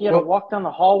feel like you got to walk down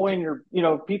the hallway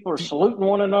and people are saluting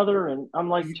one another. And I'm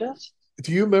like,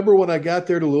 do you remember when I got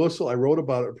there to Louisville? I wrote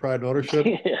about it in Pride and Ownership.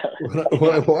 Yeah.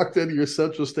 When I walked into your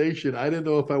central station, I didn't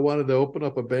know if I wanted to open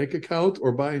up a bank account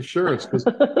or buy insurance because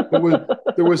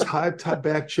there was high top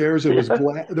back chairs.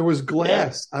 There was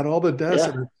glass on all the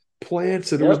desks and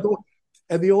plants, and there was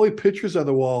and the only pictures on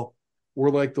the wall were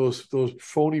like those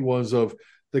thony ones of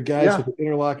the guys with the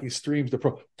interlocking streams,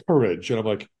 the courage, and I'm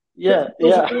like,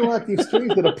 interlocking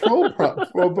streams and a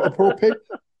propane,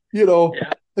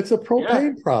 it's a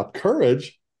propane prop,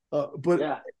 courage.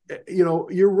 But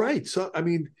you're right. So I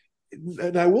mean,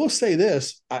 and I will say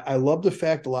this: I love the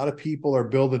fact a lot of people are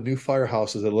building new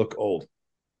firehouses that look old.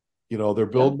 They're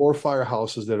building more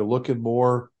firehouses that are looking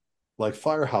more like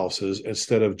firehouses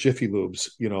instead of Jiffy Lubes,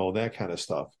 that kind of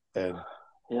stuff. And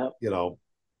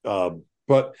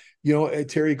but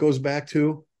Terry, it goes back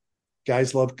to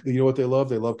guys love. What they love?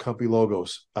 They love company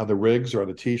logos on the rigs or on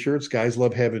the t-shirts. Guys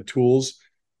love having tools.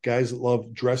 Guys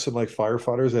love dressing like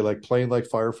firefighters. They like playing like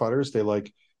firefighters. They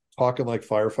like talking like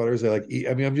firefighters. They like eat.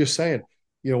 I mean, I'm just saying,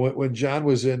 when John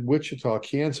was in Wichita,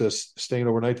 Kansas, staying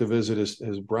overnight to visit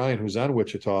his Brian, who's on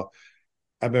Wichita,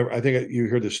 I think you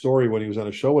heard the story when he was on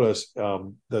a show with us,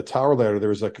 the Tower Ladder, there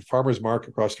was like a farmer's market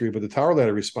across the street, but the Tower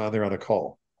Ladder responded there on a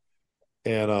call.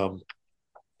 And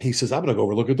he says, I'm going to go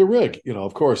over look at the rig.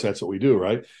 Of course, that's what we do,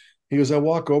 right? He goes, I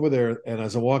walk over there, and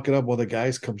as I'm walking up, one of the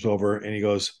guys comes over, and he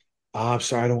goes, I'm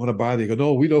sorry, I don't want to bother you. He goes,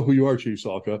 no, we know who you are, Chief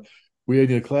Salka. We had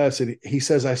you in class. And he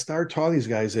says, I started talking to these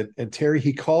guys, and Terry,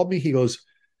 he called me. He goes,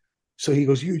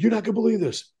 you're not going to believe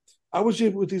this. I was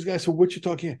with these guys from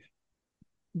Wichita, Kansas.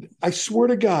 I swear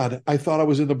to God, I thought I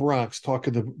was in the Bronx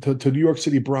talking to New York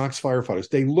City Bronx firefighters.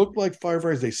 They looked like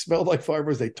firefighters. They smelled like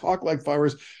firefighters. They talked like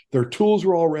firefighters. Their tools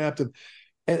were all wrapped. And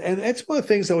that's one of the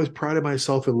things I always prided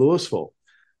myself in Louisville.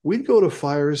 We'd go to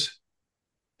fires,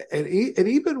 and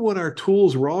even when our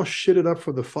tools were all shitted up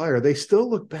from the fire, they still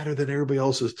look better than everybody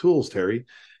else's tools, Terry.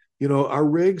 Our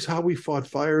rigs, how we fought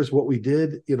fires, what we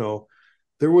did,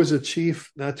 there was a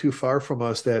chief not too far from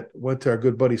us that went to our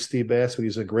good buddy Steve Bass when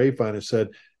he's in Grapevine and said,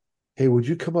 hey, would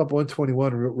you come up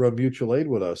 121 and run mutual aid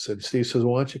with us? And Steve says,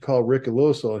 well, why don't you call Rick and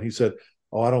Louisville? And he said,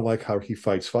 oh, I don't like how he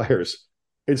fights fires.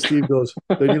 And Steve goes,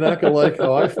 then you're not going to like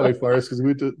how I fight fires because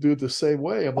we do it the same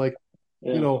way. I'm like,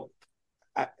 not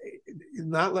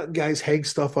letting guys hang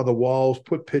stuff on the walls,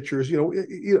 put pictures.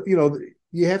 You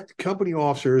have company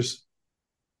officers.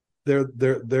 They're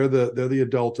the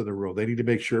adult in the room. They need to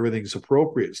make sure everything's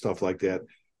appropriate and stuff like that.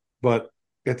 But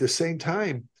at the same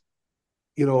time,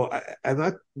 I'm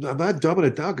not dumbing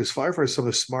it down because firefighters are some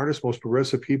of the smartest, most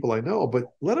progressive people I know. But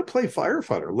let them play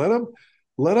firefighter. Let them.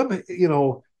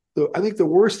 I think the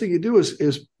worst thing you do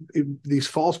is these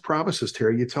false promises,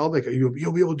 Terry. You tell them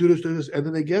you'll be able to do this, and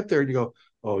then they get there and you go,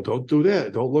 oh, don't do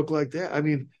that. Don't look like that. I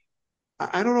mean,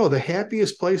 I don't know. The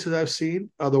happiest places I've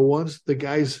seen are the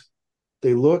guys,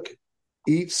 they look,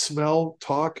 eat, smell,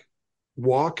 talk,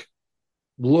 walk,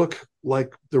 look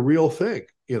like the real thing,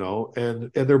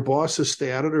 and their bosses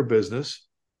stay out of their business,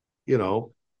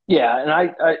 Yeah. And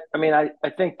I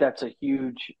think that's a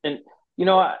huge, and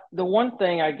the one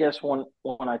thing I guess when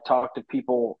I talk to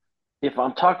people, if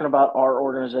I'm talking about our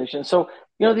organization, so,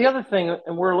 the other thing,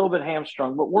 and we're a little bit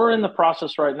hamstrung, but we're in the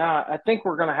process right now. I think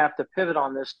we're going to have to pivot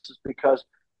on this because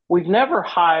we've never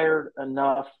hired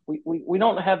enough. We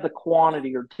don't have the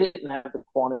quantity or didn't have the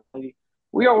quantity.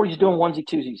 We are always doing onesie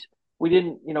twosies. We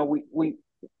didn't,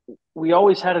 we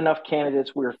always had enough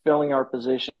candidates. We were filling our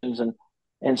positions.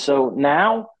 And so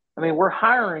now, we're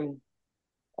hiring,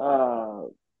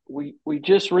 we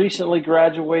just recently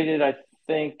graduated, I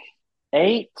think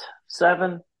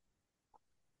 7,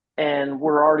 and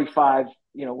we're already 5,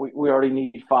 we already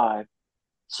need 5.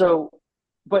 So,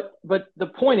 but the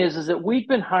point is that we've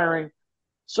been hiring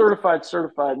certified,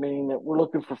 meaning that we're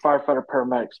looking for firefighter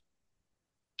paramedics.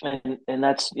 And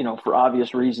that's, for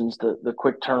obvious reasons, the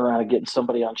quick turnaround of getting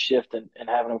somebody on shift and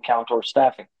having them count towards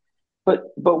staffing.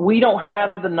 But we don't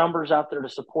have the numbers out there to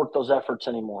support those efforts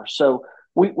anymore. So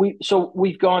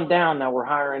we've gone down. Now we're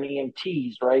hiring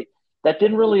EMTs, right? That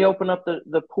didn't really open up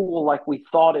the pool like we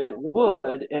thought it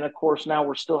would. And of course, now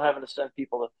we're still having to send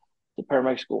people to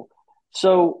paramedic school.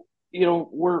 So,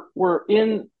 we're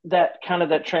in that kind of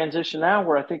that transition now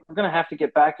where I think we're going to have to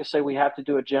get back to say we have to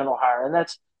do a general hire. And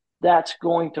that's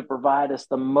going to provide us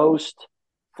the most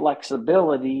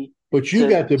flexibility. But you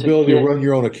got the ability to run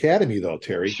your own academy, though,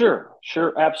 Terry. Sure,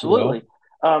 absolutely.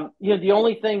 The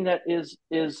only thing that is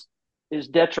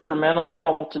detrimental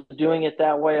to doing it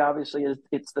that way, obviously, is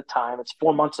it's the time. It's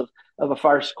 4 months of a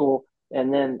fire school,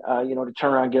 and then to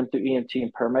turn around and get them through EMT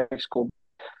and paramedic school.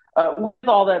 with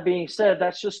all that being said,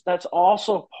 that's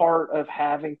also part of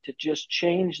having to just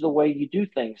change the way you do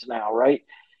things now, right?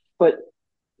 But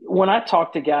when I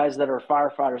talk to guys that are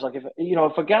firefighters, like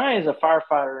if a guy is a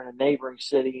firefighter in a neighboring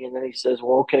city and then he says,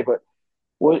 well, okay, but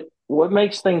what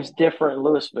makes things different in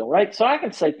Louisville, right? So I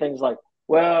can say things like,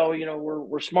 well,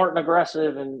 we're smart and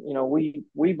aggressive, and we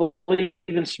believe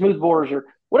in smoothbores, or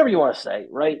whatever you want to say,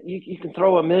 right? You can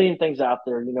throw a million things out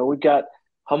there. We've got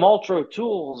Homoltro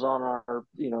tools on our,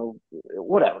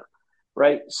 whatever,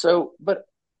 right? So, but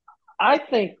I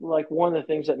think like one of the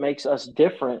things that makes us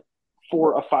different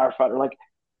for a firefighter, like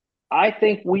I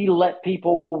think we let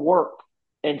people work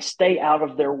and stay out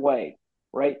of their way,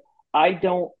 right? I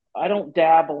don't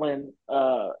dabble in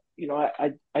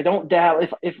I don't dabble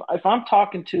if I'm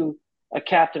talking to a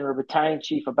captain or a battalion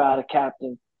chief about a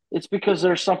captain, it's because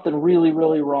there's something really,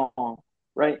 really wrong,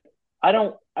 right? I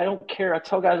don't care. I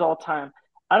tell guys all the time,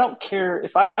 I don't care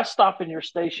if I stop in your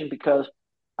station because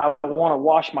I want to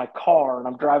wash my car and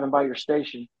I'm driving by your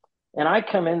station and I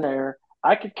come in there.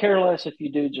 I could care less if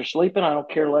you dudes are sleeping. I don't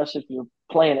care less if you're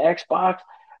playing Xbox.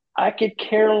 I could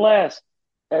care less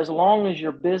as long as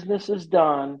your business is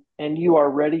done and you are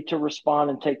ready to respond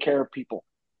and take care of people.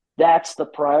 That's the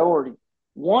priority.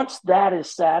 Once that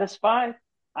is satisfied,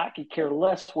 I could care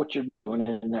less what you're doing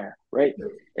in there, right?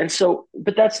 And so,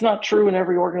 but that's not true in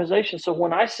every organization. So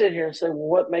when I sit here and say, well,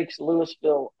 what makes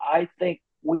Louisville, I think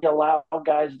we allow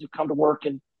guys to come to work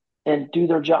and do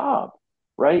their job,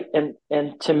 right?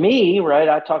 And to me, right,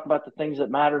 I talk about the things that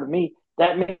matter to me.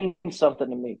 That means something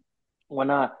to me. When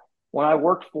I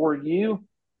worked for you,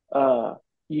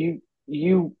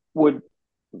 you would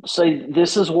say,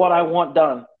 this is what I want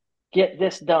done. Get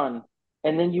this done.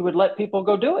 And then you would let people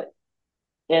go do it.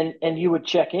 And you would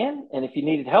check in. And if you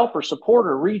needed help or support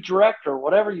or redirect or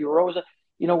whatever, you were always,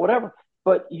 whatever.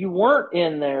 But you weren't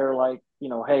in there like,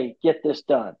 hey, get this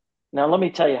done. Now, let me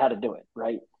tell you how to do it,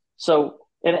 right? So,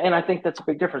 and I think that's a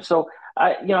big difference. So,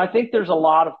 I think there's a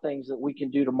lot of things that we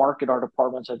can do to market our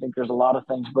departments. I think there's a lot of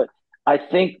things. But I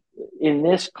think in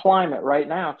this climate right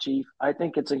now, Chief, I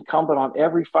think it's incumbent on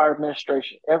every fire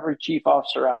administration, every chief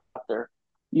officer out there,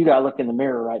 you got to look in the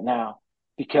mirror right now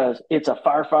because it's a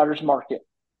firefighter's market.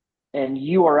 And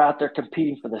you are out there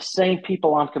competing for the same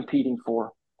people I'm competing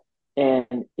for.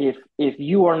 And if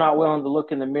you are not willing to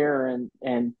look in the mirror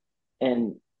and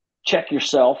check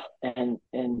yourself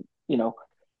because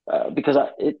I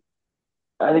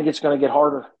think it's going to get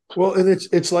harder. Well, and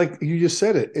it's like you just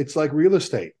said it. It's like real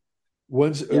estate.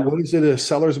 When is it a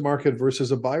seller's market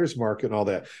versus a buyer's market and all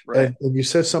that? Right. And you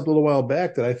said something a little while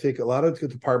back that I think a lot of the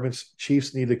departments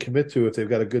chiefs need to commit to if they've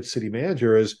got a good city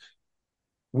manager is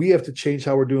we have to change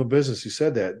how we're doing business. You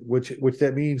said that, which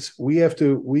that means we have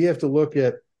to look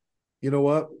at, you know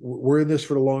what, we're in this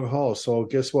for the long haul. So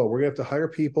guess what? We're gonna have to hire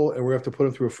people and we're gonna have to put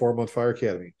them through a 4-month fire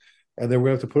academy. And then we're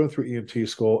gonna have to put them through EMT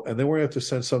school. And then we're gonna have to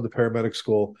send some to paramedic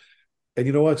school. And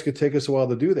you know what? It's gonna take us a while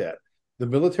to do that. The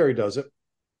military does it.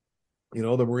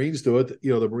 The Marines do it.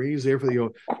 The Marines there for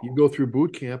you go through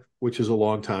boot camp, which is a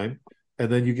long time.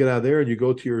 And then you get out there and you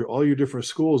go to all your different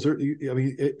schools.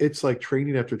 It's like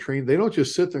training after training. They don't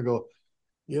just sit there and go,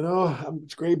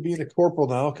 it's great being a corporal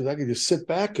now because I can just sit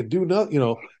back and do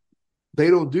nothing. They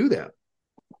don't do that.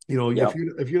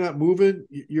 If you're not moving,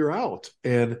 you're out.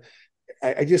 And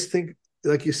I just think,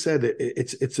 like you said,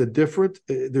 there's a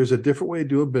different way of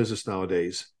doing business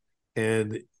nowadays.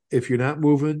 And if you're not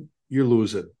moving, you're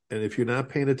losing. And if you're not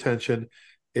paying attention,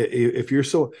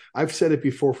 I've said it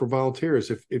before for volunteers,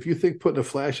 if you think putting a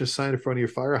flashing sign in front of your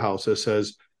firehouse that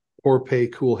says poor pay,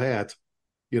 cool hat,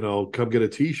 come get a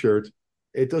t-shirt,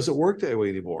 it doesn't work that way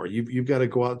anymore. You've got to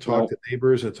go out and talk to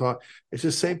neighbors and talk. It's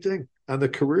the same thing on the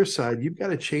career side. You've got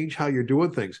to change how you're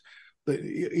doing things.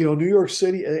 New York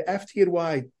City,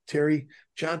 FDNY, Terry,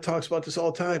 John talks about this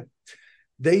all the time.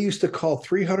 They used to call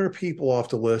 300 people off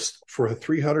the list for a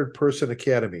 300 person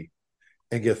academy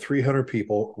and get 300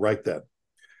 people right then.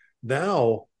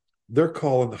 Now they're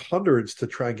calling hundreds to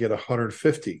try and get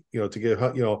 150, to get,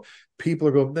 people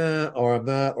are going, nah, or I'm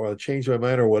not, or I changed my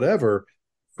mind or whatever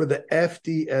for the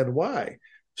FDNY.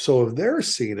 So if they're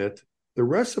seeing it, the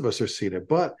rest of us are seeing it.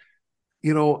 But,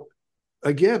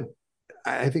 again,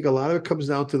 I think a lot of it comes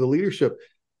down to the leadership.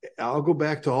 I'll go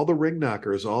back to all the ring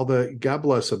knockers, all the, God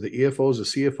bless them, the EFOs,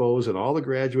 the CFOs, and all the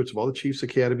graduates of all the chiefs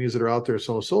academies that are out there,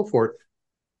 so on and so forth.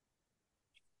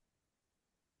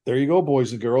 There you go,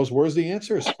 boys and girls. Where's the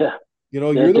answers?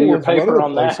 You're the ones running the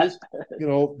places.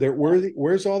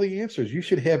 Where's all the answers? You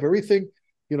should have everything.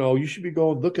 You should be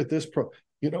going, look at this.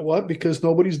 You know what? Because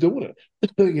nobody's doing it.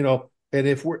 And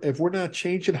if we're not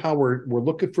changing how we're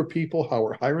looking for people, how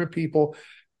we're hiring people,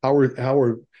 what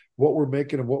we're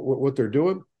making and what they're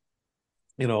doing,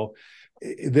 You know,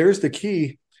 there's the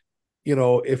key. You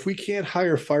know, if we can't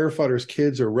hire firefighters'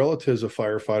 kids or relatives of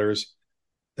firefighters,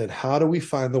 then how do we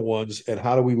find the ones and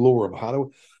how do we lure them? How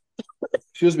do,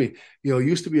 excuse me, you know, it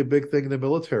used to be a big thing in the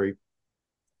military.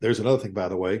 There's another thing, by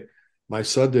the way. My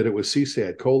son did it with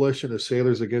CSAD, Coalition of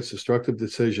Sailors Against Destructive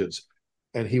Decisions.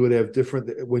 And he would have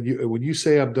different, when you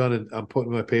say I'm done and I'm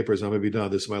putting my papers, I'm going to be done.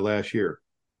 This is my last year.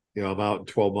 You know, I'm out in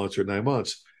 12 months or 9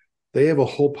 months. They have a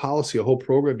whole policy, a whole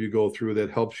program you go through that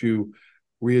helps you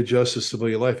readjust to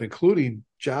civilian life, including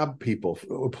job people.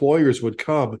 Employers would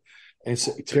come and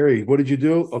say, Terry, what did you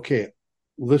do? Okay,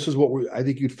 this is what I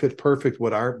think you'd fit perfect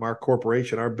with our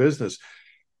corporation, our business.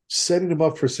 Setting them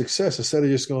up for success instead of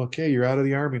just going, okay, you're out of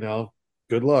the Army now.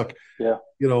 Good luck. Yeah.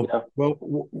 You know, yeah.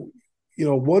 Well, you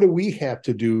know, what do we have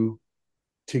to do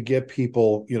to get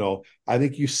people, you know, I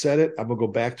think you said it. I'm going to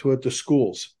go back to it, the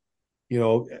schools. You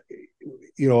know,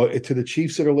 to the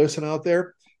chiefs that are listening out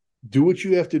there, do what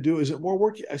you have to do. Is it more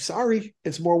work? Sorry,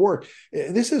 it's more work.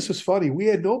 And this is just funny. We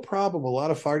had no problem, a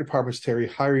lot of fire departments, Terry,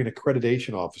 hiring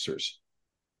accreditation officers.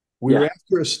 We were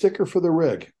after a sticker for the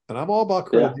rig, and I'm all about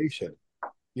accreditation.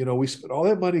 You know, we spent all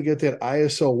that money to get that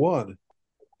ISO 1,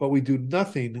 but we do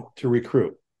nothing to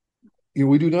recruit. You know,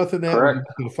 we do nothing that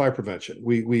in fire prevention.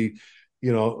 We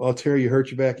you know, oh, Terry, you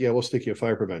hurt your back. Yeah, we'll stick you in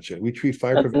fire prevention. We treat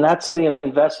fire prevention. And that's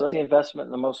the investment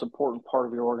in the most important part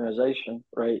of your organization,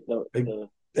 right?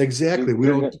 Exactly.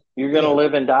 You're going to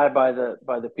live and die by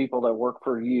the people that work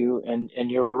for you.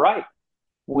 And you're right.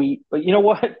 But you know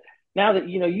what? Now that,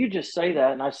 you know, you just say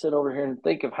that, and I sit over here and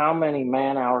think of how many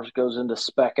man hours goes into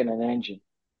speccing an engine.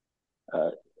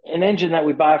 An engine that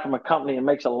we buy from a company and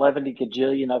makes 11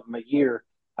 gajillion of them a year,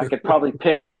 I could probably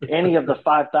pick any of the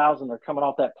 5,000 that are coming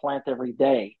off that plant every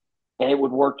day, and it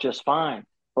would work just fine.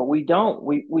 But we don't.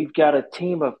 We've got a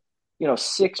team of, you know,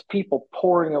 6 people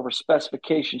poring over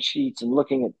specification sheets and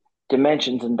looking at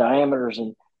dimensions and diameters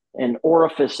and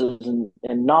orifices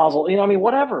and nozzle, you know, I mean,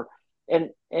 whatever. And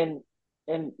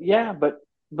yeah,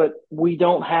 but we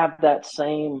don't have that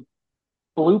same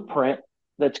blueprint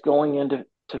that's going into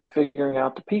figuring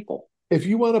out the people. If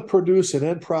you want to produce an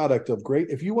end product of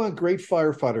if you want great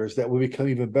firefighters that will become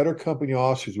even better company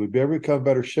officers, would become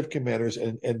better shift commanders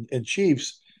and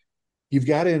chiefs, you've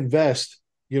got to invest.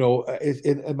 You know,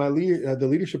 in the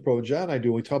leadership program, John and I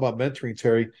do, when we talk about mentoring,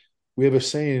 Terry, we have a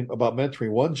saying about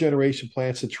mentoring: one generation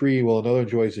plants a tree while another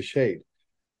enjoys the shade.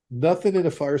 Nothing in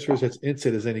the fire service that's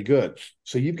instant is any good.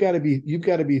 So you've got to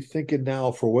be thinking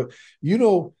now for what, you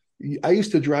know. I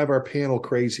used to drive our panel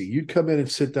crazy. You'd come in and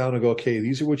sit down and go, okay,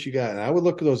 these are what you got. And I would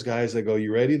look at those guys. I go,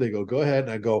 you ready? They go ahead.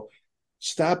 And I go,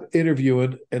 stop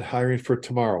interviewing and hiring for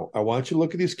tomorrow. I want you to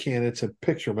look at these candidates and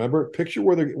picture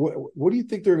where they're, what do you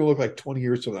think they're going to look like 20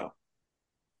 years from now?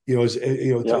 You know,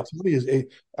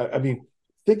 I mean,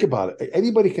 think about it.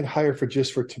 Anybody can hire for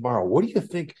tomorrow. What do you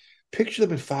think? Picture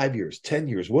them in 5 years, 10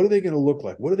 years. What are they going to look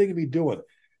like? What are they going to be doing?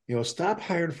 You know, stop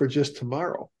hiring for just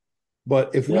tomorrow.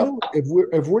 But if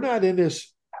we're not in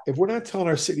this, if we're not telling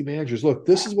our city managers, look,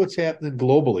 this is what's happening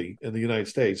globally in the United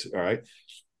States, all right,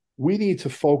 we need to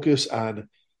focus on.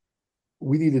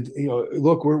 We need to, you know,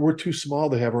 look, we're too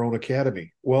small to have our own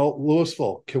academy. Well,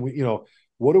 Louisville, can we, you know,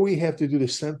 what do we have to do to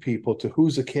send people to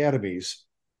whose academies?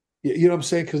 You know what I'm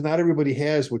saying? Because not everybody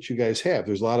has what you guys have.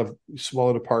 There's a lot of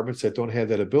smaller departments that don't have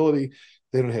that ability.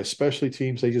 They don't have specialty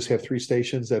teams. They just have 3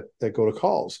 stations that go to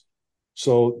calls.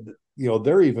 So, you know,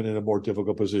 they're even in a more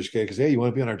difficult position because, hey, you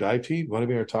want to be on our dive team? You want to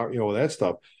be on our top, you know, that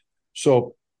stuff.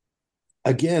 So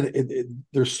again,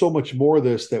 there's so much more of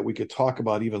this that we could talk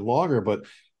about even longer, but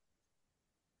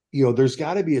you know, there's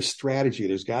got to be a strategy.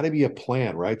 There's got to be a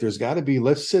plan, right? There's got to be,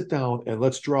 let's sit down and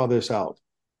let's draw this out.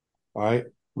 All right.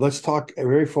 Let's talk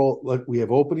very full. Like, we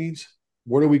have openings.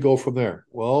 Where do we go from there?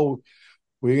 Well,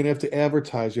 we're going to have to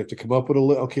advertise. You have to come up with a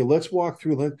list. Okay, let's walk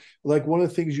through. Like, one of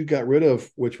the things you got rid of,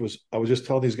 which was, I was just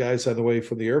telling these guys on the way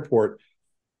from the airport,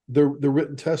 the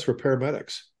written tests for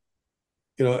paramedics.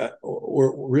 You know,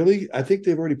 or really, I think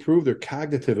they've already proved their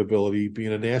cognitive ability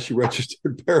being a nationally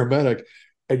registered paramedic,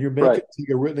 and you're making them take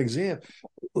a written exam.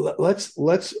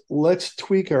 Let's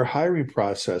tweak our hiring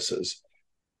processes.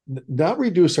 Not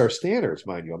reduce our standards,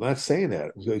 mind you. I'm not saying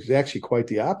that. It's actually quite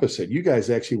the opposite. You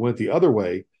guys actually went the other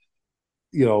way.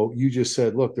 You know, you just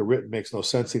said, look, the written makes no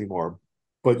sense anymore,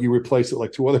 but you replace it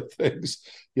like 2 other things,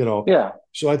 you know? Yeah.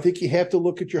 So I think you have to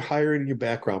look at your hiring and your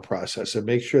background process and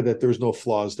make sure that there's no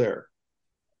flaws there.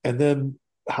 And then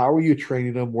how are you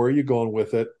training them? Where are you going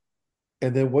with it?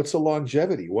 And then what's the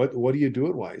longevity? What are you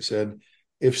doing wise? And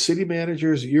if city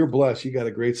managers, you're blessed, you got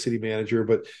a great city manager,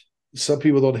 but some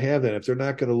people don't have that. If they're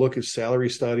not going to look at salary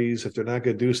studies, if they're not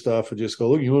going to do stuff and just go,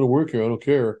 look, you want to work here, I don't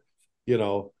care, you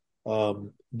know,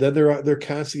 then they're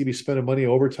constantly be spending money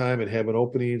overtime and having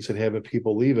openings and having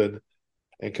people leaving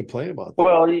and complain about that.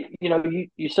 Well,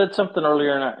 you said something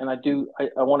earlier, and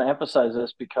I want to emphasize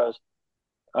this because,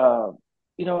 uh,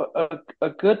 a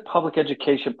good public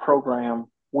education program,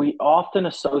 we often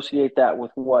associate that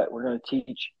with what we're going to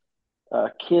teach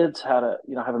kids how to,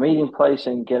 have a meeting place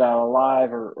and get out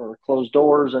alive or close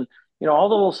doors. And, all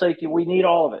the little safety, we need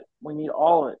all of it. We need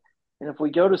all of it. And if we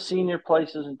go to senior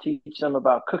places and teach them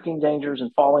about cooking dangers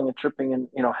and falling and tripping and,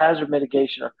 hazard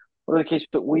mitigation or whatever the case,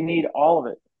 but we need all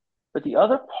of it. But the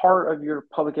other part of your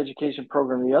public education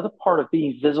program, the other part of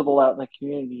being visible out in the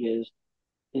community is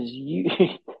you,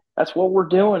 that's what we're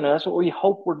doing. That's what we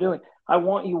hope we're doing. I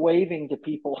want you waving to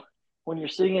people when you're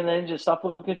sitting in the engine, stop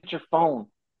looking at your phone.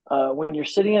 When you're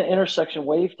sitting at an intersection,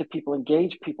 wave to people,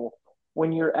 engage people.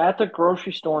 When you're at the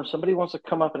grocery store and somebody wants to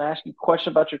come up and ask you a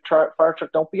question about your fire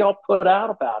truck, don't be all put out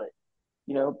about it,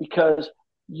 because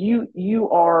you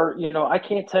are, I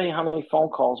can't tell you how many phone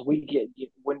calls we get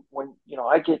when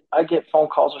I get phone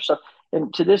calls or stuff.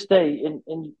 And to this day,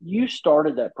 and you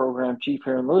started that program, Chief,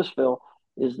 here in Louisville,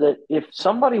 is that if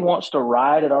somebody wants to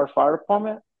ride at our fire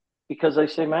department because they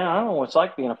say, man, I don't know what it's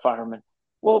like being a fireman.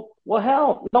 Well,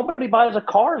 hell, nobody buys a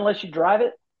car unless you drive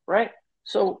it, right?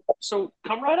 So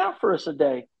come right out for us a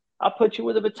day. I'll put you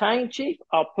with a battalion chief.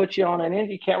 I'll put you on an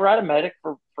engine. You can't ride a medic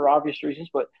for obvious reasons,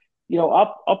 but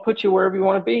I'll put you wherever you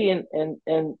want to be.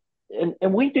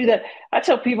 And we do that. I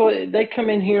tell people they come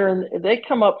in here and they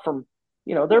come up from,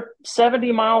 they're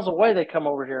 70 miles away. They come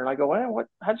over here and I go, well,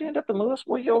 how'd you end up in Louisville?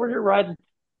 What are you over here riding?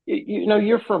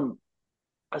 You're from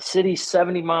a city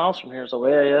 70 miles from here. So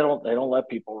they don't let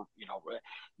people,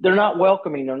 they're not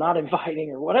welcoming, they're not inviting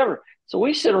or whatever. So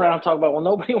we sit around and talk about, well,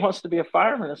 nobody wants to be a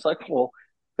fireman. It's like, well,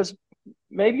 because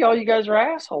maybe all you guys are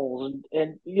assholes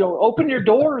and open your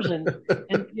doors and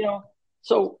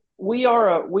so we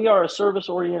are a service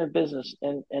oriented business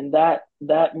and that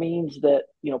means that,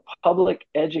 public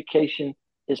education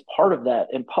is part of that.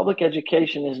 And public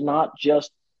education is not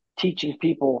just teaching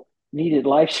people needed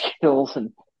life skills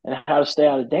and how to stay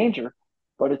out of danger,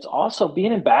 but it's also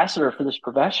being an ambassador for this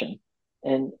profession.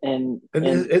 And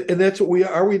that's what we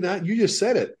are we not? You just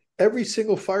said it. Every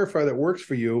single firefighter that works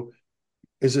for you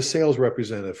is a sales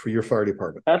representative for your fire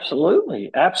department.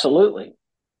 Absolutely.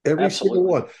 Every single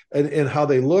one. And how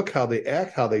they look, how they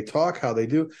act, how they talk, how they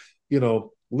do.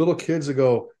 Little kids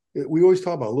ago, we always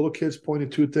talk about little kids pointing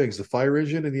two things, the fire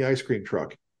engine and the ice cream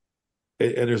truck.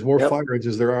 And there's more fire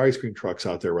engines, there are ice cream trucks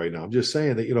out there right now. I'm just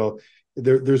saying that,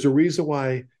 there's a reason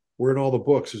why we're in all the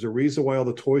books. There's a reason why all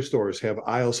the toy stores have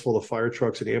aisles full of fire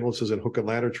trucks and ambulances and hook and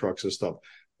ladder trucks and stuff.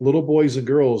 Little boys and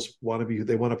girls want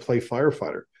to play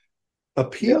firefighter.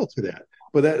 Appeal to that.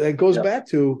 But that goes back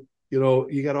to,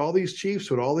 you got all these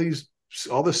chiefs with all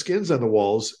the skins on the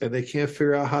walls and they can't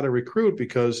figure out how to recruit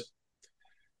because,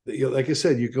 like I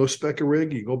said, you go spec a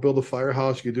rig, you go build a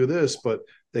firehouse, you do this, but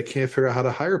they can't figure out how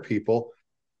to hire people.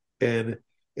 And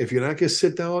if you're not going to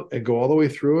sit down and go all the way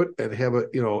through it and have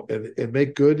and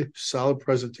make good, solid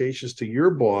presentations to your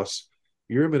boss,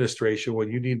 your administration, when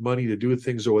you need money to do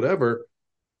things or whatever,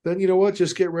 then you know what?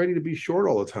 Just get ready to be short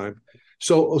all the time.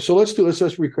 So let's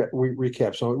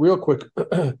recap. So real quick,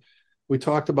 we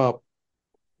talked about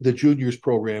the juniors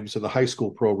programs and the high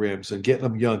school programs and getting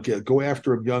them young, go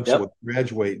after them young. So when they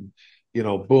graduate,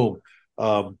 boom.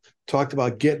 Talked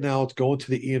about getting out, going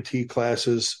to the EMT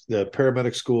classes, the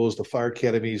paramedic schools, the fire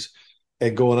academies,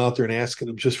 and going out there and asking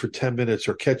them just for 10 minutes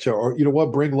or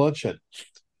bring lunch in.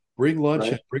 Bring lunch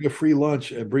in, bring a free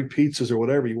lunch and bring pizzas or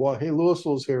whatever you want. Hey,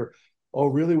 Louisville's here. Oh,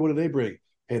 really? What do they bring?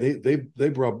 Hey, they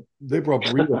brought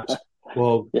burritos.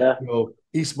 Well,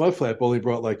 East Mudflap only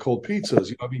brought like cold pizzas.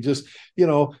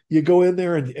 You go in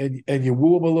there and you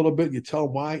woo them a little bit. You tell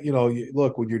them why,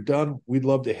 look, when you're done, we'd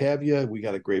love to have you. We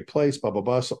got a great place, blah, blah,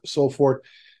 blah, so forth.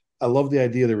 I love the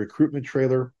idea of the recruitment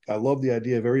trailer. I love the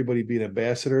idea of everybody being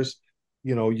ambassadors.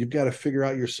 You've got to figure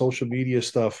out your social media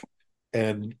stuff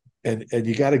and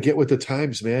you got to get with the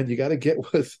times, man. You got to get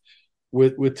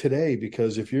with today,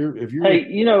 because if you're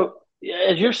hey,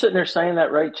 as you're sitting there saying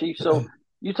that, right, Chief? So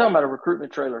you're talking about a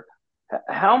recruitment trailer.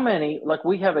 How many, like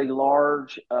we have a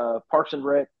large Parks and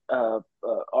Rec,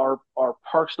 our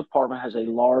Parks Department has a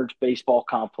large baseball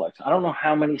complex. I don't know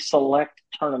how many select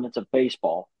tournaments of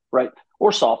baseball, right, or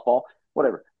softball,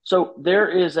 whatever. So there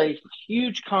is a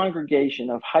huge congregation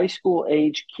of high school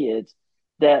age kids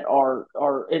that are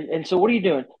and so what are you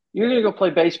doing? You're going to go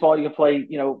play baseball. You can play,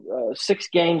 6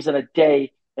 games in a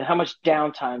day, and how much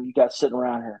downtime you got sitting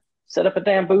around here? Set up a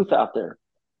damn booth out there.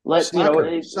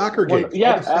 Soccer games.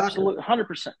 Yeah, absolutely,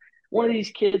 100%. One of these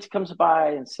kids comes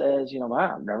by and says,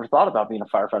 I've never thought about being a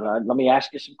firefighter. Let me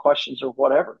ask you some questions or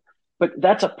whatever. But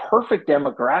that's a perfect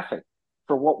demographic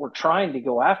for what we're trying to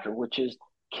go after, which is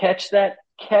catch that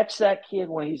kid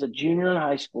when he's a junior in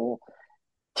high school,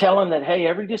 tell him that, hey,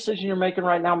 every decision you're making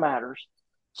right now matters.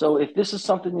 So if this is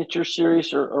something that you're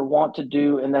serious or want to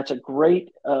do, and that's a great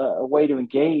way to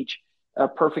engage a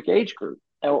perfect age group,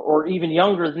 or even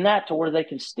younger than that, to where they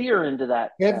can steer into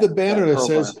that. Have the banner that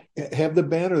says, have the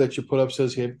banner that you put up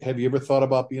says, have you ever thought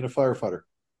about being a firefighter?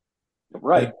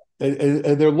 Right.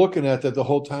 And they're looking at that the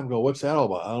whole time, go, what's that all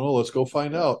about? I don't know. Let's go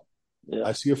find out. Yeah.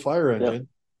 I see a fire engine,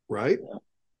 right? Yeah.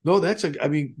 No,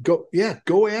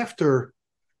 go after,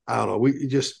 I don't know. We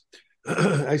just,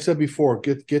 I said before,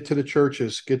 get to the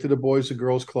churches, get to the boys and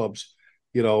girls clubs,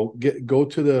 go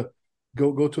to the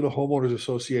homeowners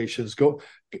associations, go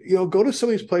to some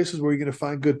of these places where you're going to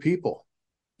find good people,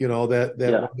 that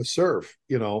want to serve,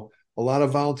 a lot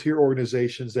of volunteer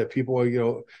organizations that people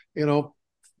are,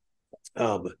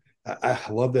 I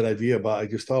love that idea I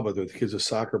just thought about the kids of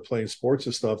soccer playing sports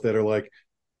and stuff that are like,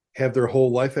 have their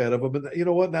whole life ahead of them. And you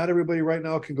know what? Not everybody right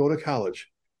now can go to college.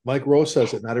 Mike Rose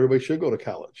says it. Not everybody should go to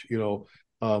college,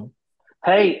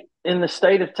 Hey, in the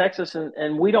state of Texas,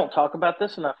 and we don't talk about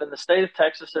this enough, in the state of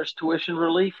Texas, there's tuition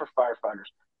relief for firefighters.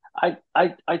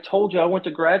 I told you I went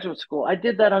to graduate school. I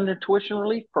did that under tuition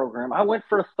relief program. I went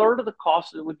for a third of the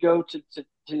cost that would go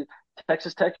to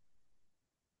Texas Tech.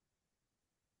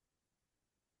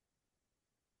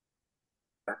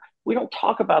 We don't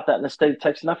talk about that in the state of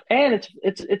Texas enough. And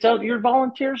it's your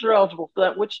volunteers are eligible for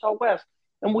that Wichita West.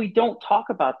 And we don't talk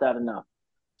about that enough.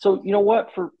 So you know what?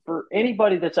 For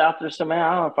anybody that's out there saying, man,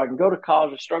 I don't know if I can go to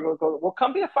college or struggle to go, well,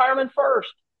 come be a fireman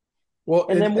first. Well,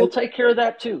 and then we'll take care of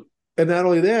that too. And not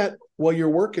only that, while you're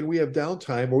working, we have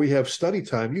downtime or we have study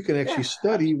time. You can actually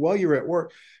study while you're at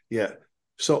work. Yeah.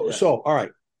 So all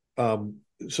right.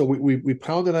 So we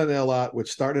pounded on that a lot,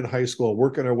 which started in high school,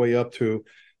 working our way up to,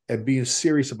 and being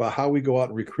serious about how we go out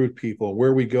and recruit people,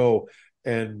 where we go.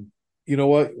 And you know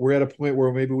what? We're at a point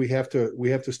where maybe we have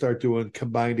to start doing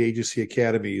combined agency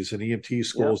academies and EMT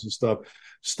schools and stuff.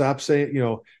 Stop saying,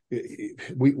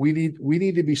 we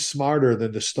need to be smarter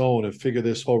than the stone and figure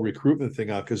this whole recruitment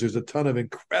thing out, because there's a ton of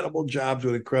incredible jobs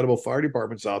with incredible fire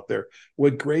departments out there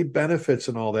with great benefits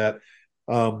and all that.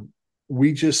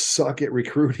 We just suck at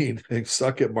recruiting and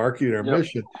suck at marketing our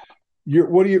mission.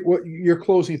 What your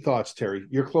closing thoughts, Terry?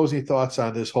 Your closing thoughts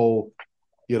on this whole,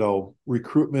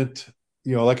 recruitment.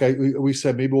 Like we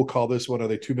said, maybe we'll call this one: are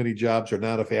there too many jobs or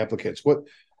not enough applicants? What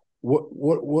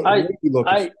are you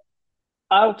looking for?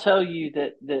 I'll tell you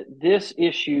that this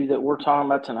issue that we're talking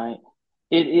about tonight,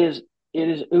 it is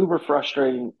uber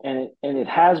frustrating, and it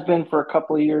has been for a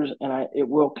couple of years, and it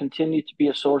will continue to be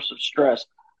a source of stress.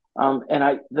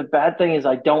 The bad thing is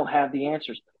I don't have the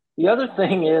answers. The other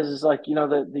thing is like,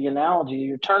 the analogy,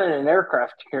 you're turning an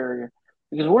aircraft carrier,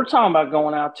 because we're talking about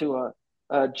going out to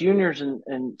juniors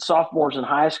and sophomores in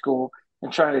high school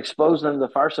and trying to expose them to the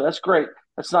fire. So that's great.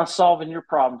 That's not solving your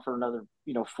problem for another,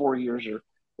 4 years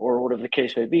or whatever the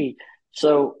case may be.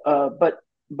 So, but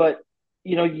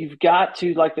you've got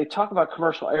to, like they talk about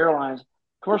commercial airlines,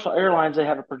 they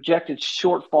have a projected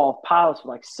shortfall of pilots of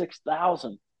like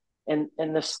 6,000. And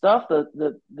the stuff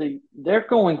they're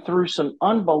going through some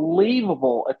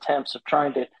unbelievable attempts of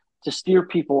trying to steer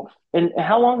people. And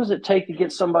how long does it take to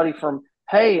get somebody from,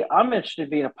 hey, I'm interested in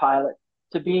being a pilot,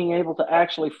 to being able to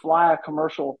actually fly a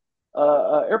commercial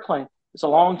airplane? It's a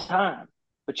long time,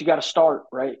 but you got to start,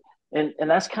 right? And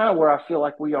that's kind of where I feel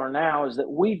like we are now, is that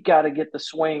we've got to get the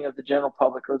swing of the general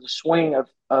public, or the swing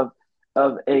of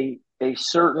a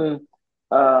certain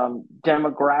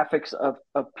demographics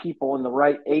of people in the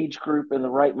right age group and the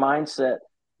right mindset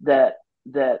that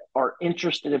are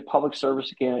interested in public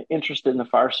service again, interested in the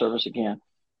fire service again.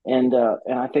 And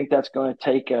I think that's going to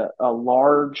take a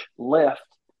large lift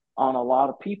on a lot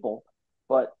of people.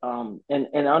 But and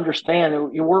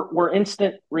understand we're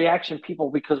instant reaction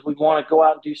people, because we want to go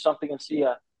out and do something and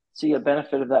see a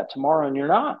benefit of that tomorrow, and you're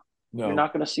not. No. You're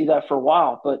not going to see that for a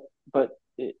while. But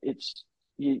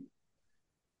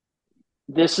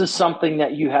this is something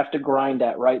that you have to grind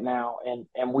at right now,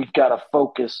 and we've got to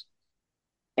focus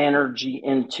energy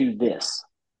into this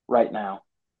right now.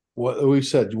 What we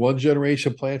said, one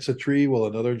generation plants a tree while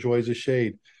another enjoys a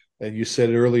shade. And you said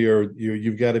it earlier,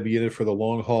 you've got to be in it for the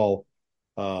long haul,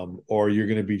 or you're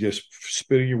going to be just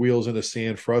spinning your wheels in the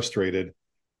sand, frustrated.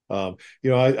 I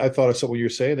thought of something when you're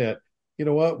saying that. You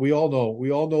know what? We all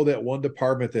know that one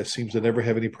department that seems to never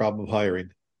have any problem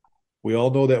hiring. We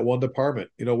all know that one department.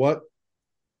 You know what?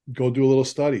 Go do a little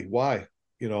study. Why?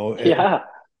 The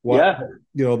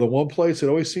one place that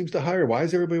always seems to hire. Why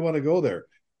does everybody want to go there?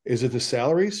 Is it the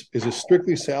salaries? Is it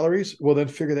strictly salaries? Well, then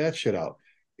figure that shit out.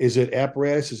 Is it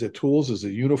apparatus? Is it tools? Is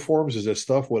it uniforms? Is it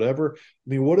stuff? Whatever. I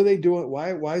mean, what are they doing?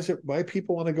 Why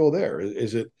people want to go there?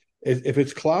 Is it if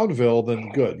it's Clownville,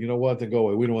 then good. You know what? Then go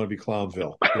away. We don't want to be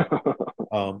Clownville.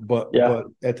 But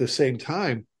at the same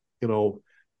time,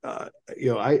 I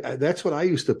that's what I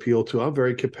used to appeal to. I'm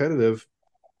very competitive,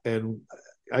 and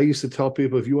I used to tell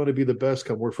people, if you want to be the best,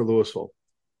 come work for Louisville.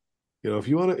 If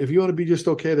you want to be just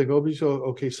okay, then go be so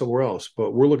okay somewhere else.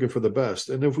 But we're looking for the best,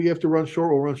 and if we have to run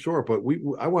short, we'll run short. But we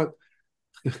want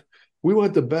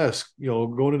the best.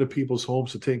 Going into people's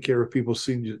homes to take care of people's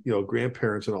senior,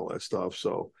 grandparents and all that stuff.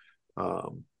 So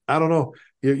I don't know.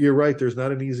 You're right. There's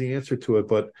not an easy answer to it,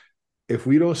 but if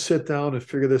we don't sit down and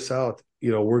figure this out,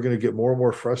 we're going to get more and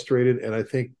more frustrated. And I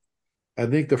think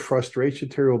the frustration,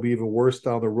 Terry, will be even worse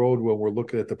down the road when we're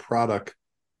looking at the product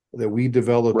that we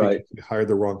developed because we hired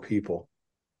the wrong people.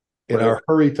 In our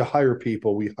hurry to hire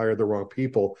people, we hired the wrong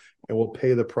people, and we'll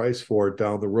pay the price for it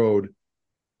down the road.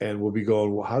 And we'll be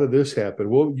going, well, how did this happen?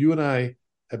 Well, you and I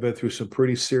have been through some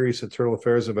pretty serious internal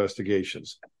affairs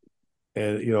investigations.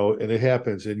 And, and it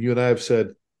happens. And you and I have said,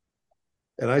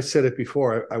 and I said it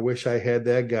before, I wish I had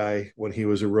that guy when he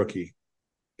was a rookie,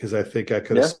 because I think I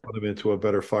could have spun him into a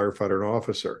better firefighter and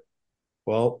officer.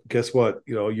 Well, guess what?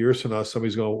 Years from now,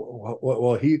 somebody's going,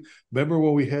 well, remember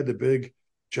when we had the big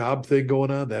job thing going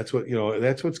on? That's what,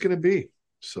 that's what's going to be.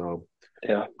 So,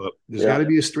 but there's got to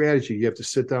be a strategy. You have to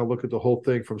sit down, look at the whole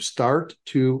thing from start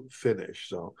to finish.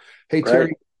 So, hey,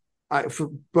 Terry,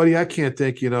 buddy, I can't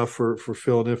thank you enough for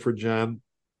filling in for John.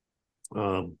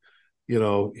 He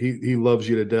loves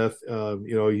you to death.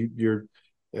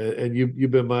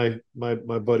 You've been my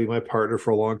buddy, my partner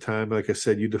for a long time. Like I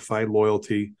said, you define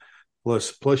loyalty.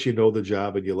 Plus, the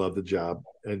job and you love the job.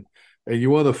 And you're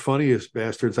one of the funniest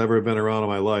bastards I've ever been around in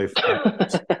my life.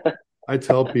 I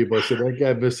tell people, I said, that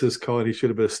guy missed his call and he should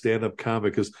have been a stand-up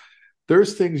comic, because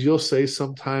there's things you'll say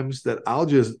sometimes that I'll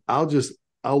lose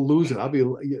it.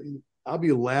 I'll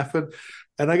be laughing.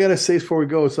 And I got to say before we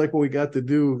go, it's like when we got to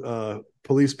do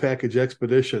police package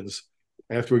expeditions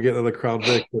after we get on the Crown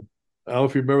Vic. I don't know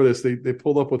if you remember this. They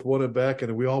pulled up with one in back,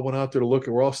 and we all went out there to look,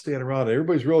 and we're all standing around. And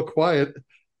everybody's real quiet.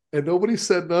 And nobody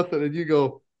said nothing, and you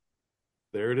go,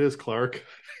 there it is, Clark.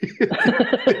 You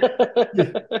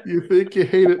think you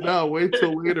hate it now. Wait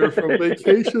till later from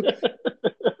vacation.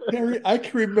 Harry, I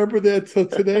can remember that till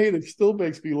today, and it still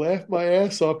makes me laugh my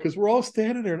ass off, because we're all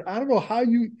standing there, and I don't know how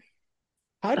do you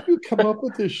come up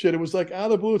with this shit? It was like out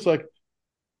of the blue. It's like,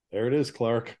 there it is,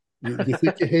 Clark. You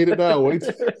think you hate it now. Wait.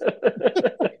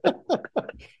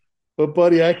 But,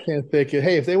 buddy, I can't thank you.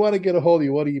 Hey, if they want to get a hold of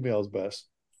you, what email is best?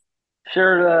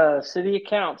 Sure, city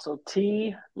account. So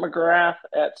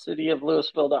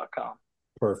tmcgrath@cityoflouisville.com.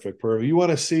 Perfect. You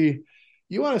want to see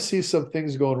some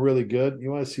things going really good. You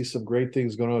want to see some great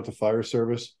things going on at the fire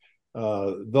service.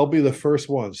 They'll be the first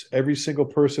ones. Every single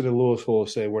person in Louisville will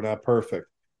say we're not perfect,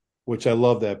 which I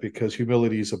love that, because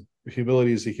humility is a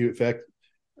huge. In fact,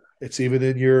 it's even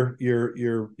in your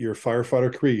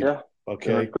firefighter creed. Yeah.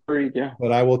 Okay. Creed, yeah.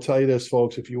 But I will tell you this,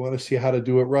 folks, if you want to see how to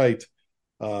do it right,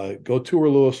 go tour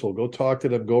Louisville, go talk to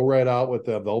them, go ride out with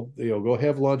them. They'll, go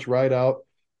have lunch, ride out.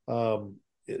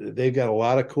 They've got a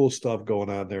lot of cool stuff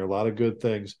going on there, a lot of good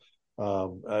things.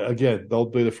 Again, they'll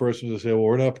be the first ones to say, well,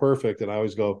 we're not perfect. And I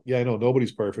always go, yeah, I know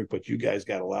nobody's perfect, but you guys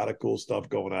got a lot of cool stuff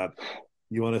going on.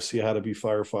 You want to see how to be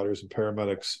firefighters and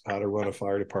paramedics, how to run a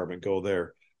fire department, go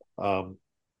there. Well,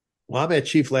 I'm at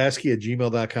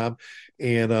chieflasky@gmail.com.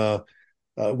 And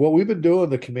what we've been doing,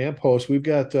 the command post, we've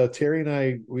got Terry and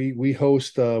I, we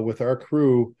host with our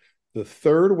crew the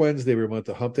third Wednesday every month,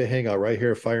 the Hump Day Hangout right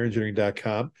here at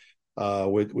fireengineering.com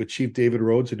with Chief David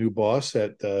Rhodes, a new boss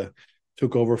that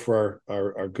took over for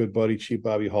our good buddy, Chief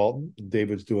Bobby Halton.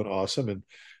 David's doing awesome. And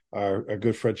our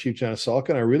good friend, Chief John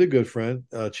Salkin, our really good friend,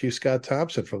 Chief Scott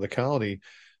Thompson from the Colony.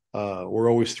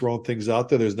 We're always throwing things out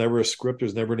there. There's never a script.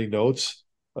 There's never any notes,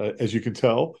 as you can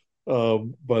tell.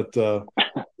 But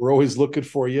we're always looking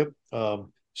for you.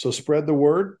 So spread the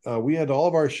word. We end all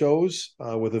of our shows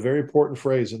with a very important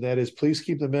phrase, and that is, please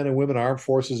keep the men and women armed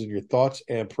forces in your thoughts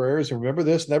and prayers. And remember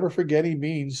this, never forgetting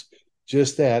means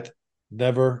just that,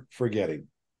 never forgetting.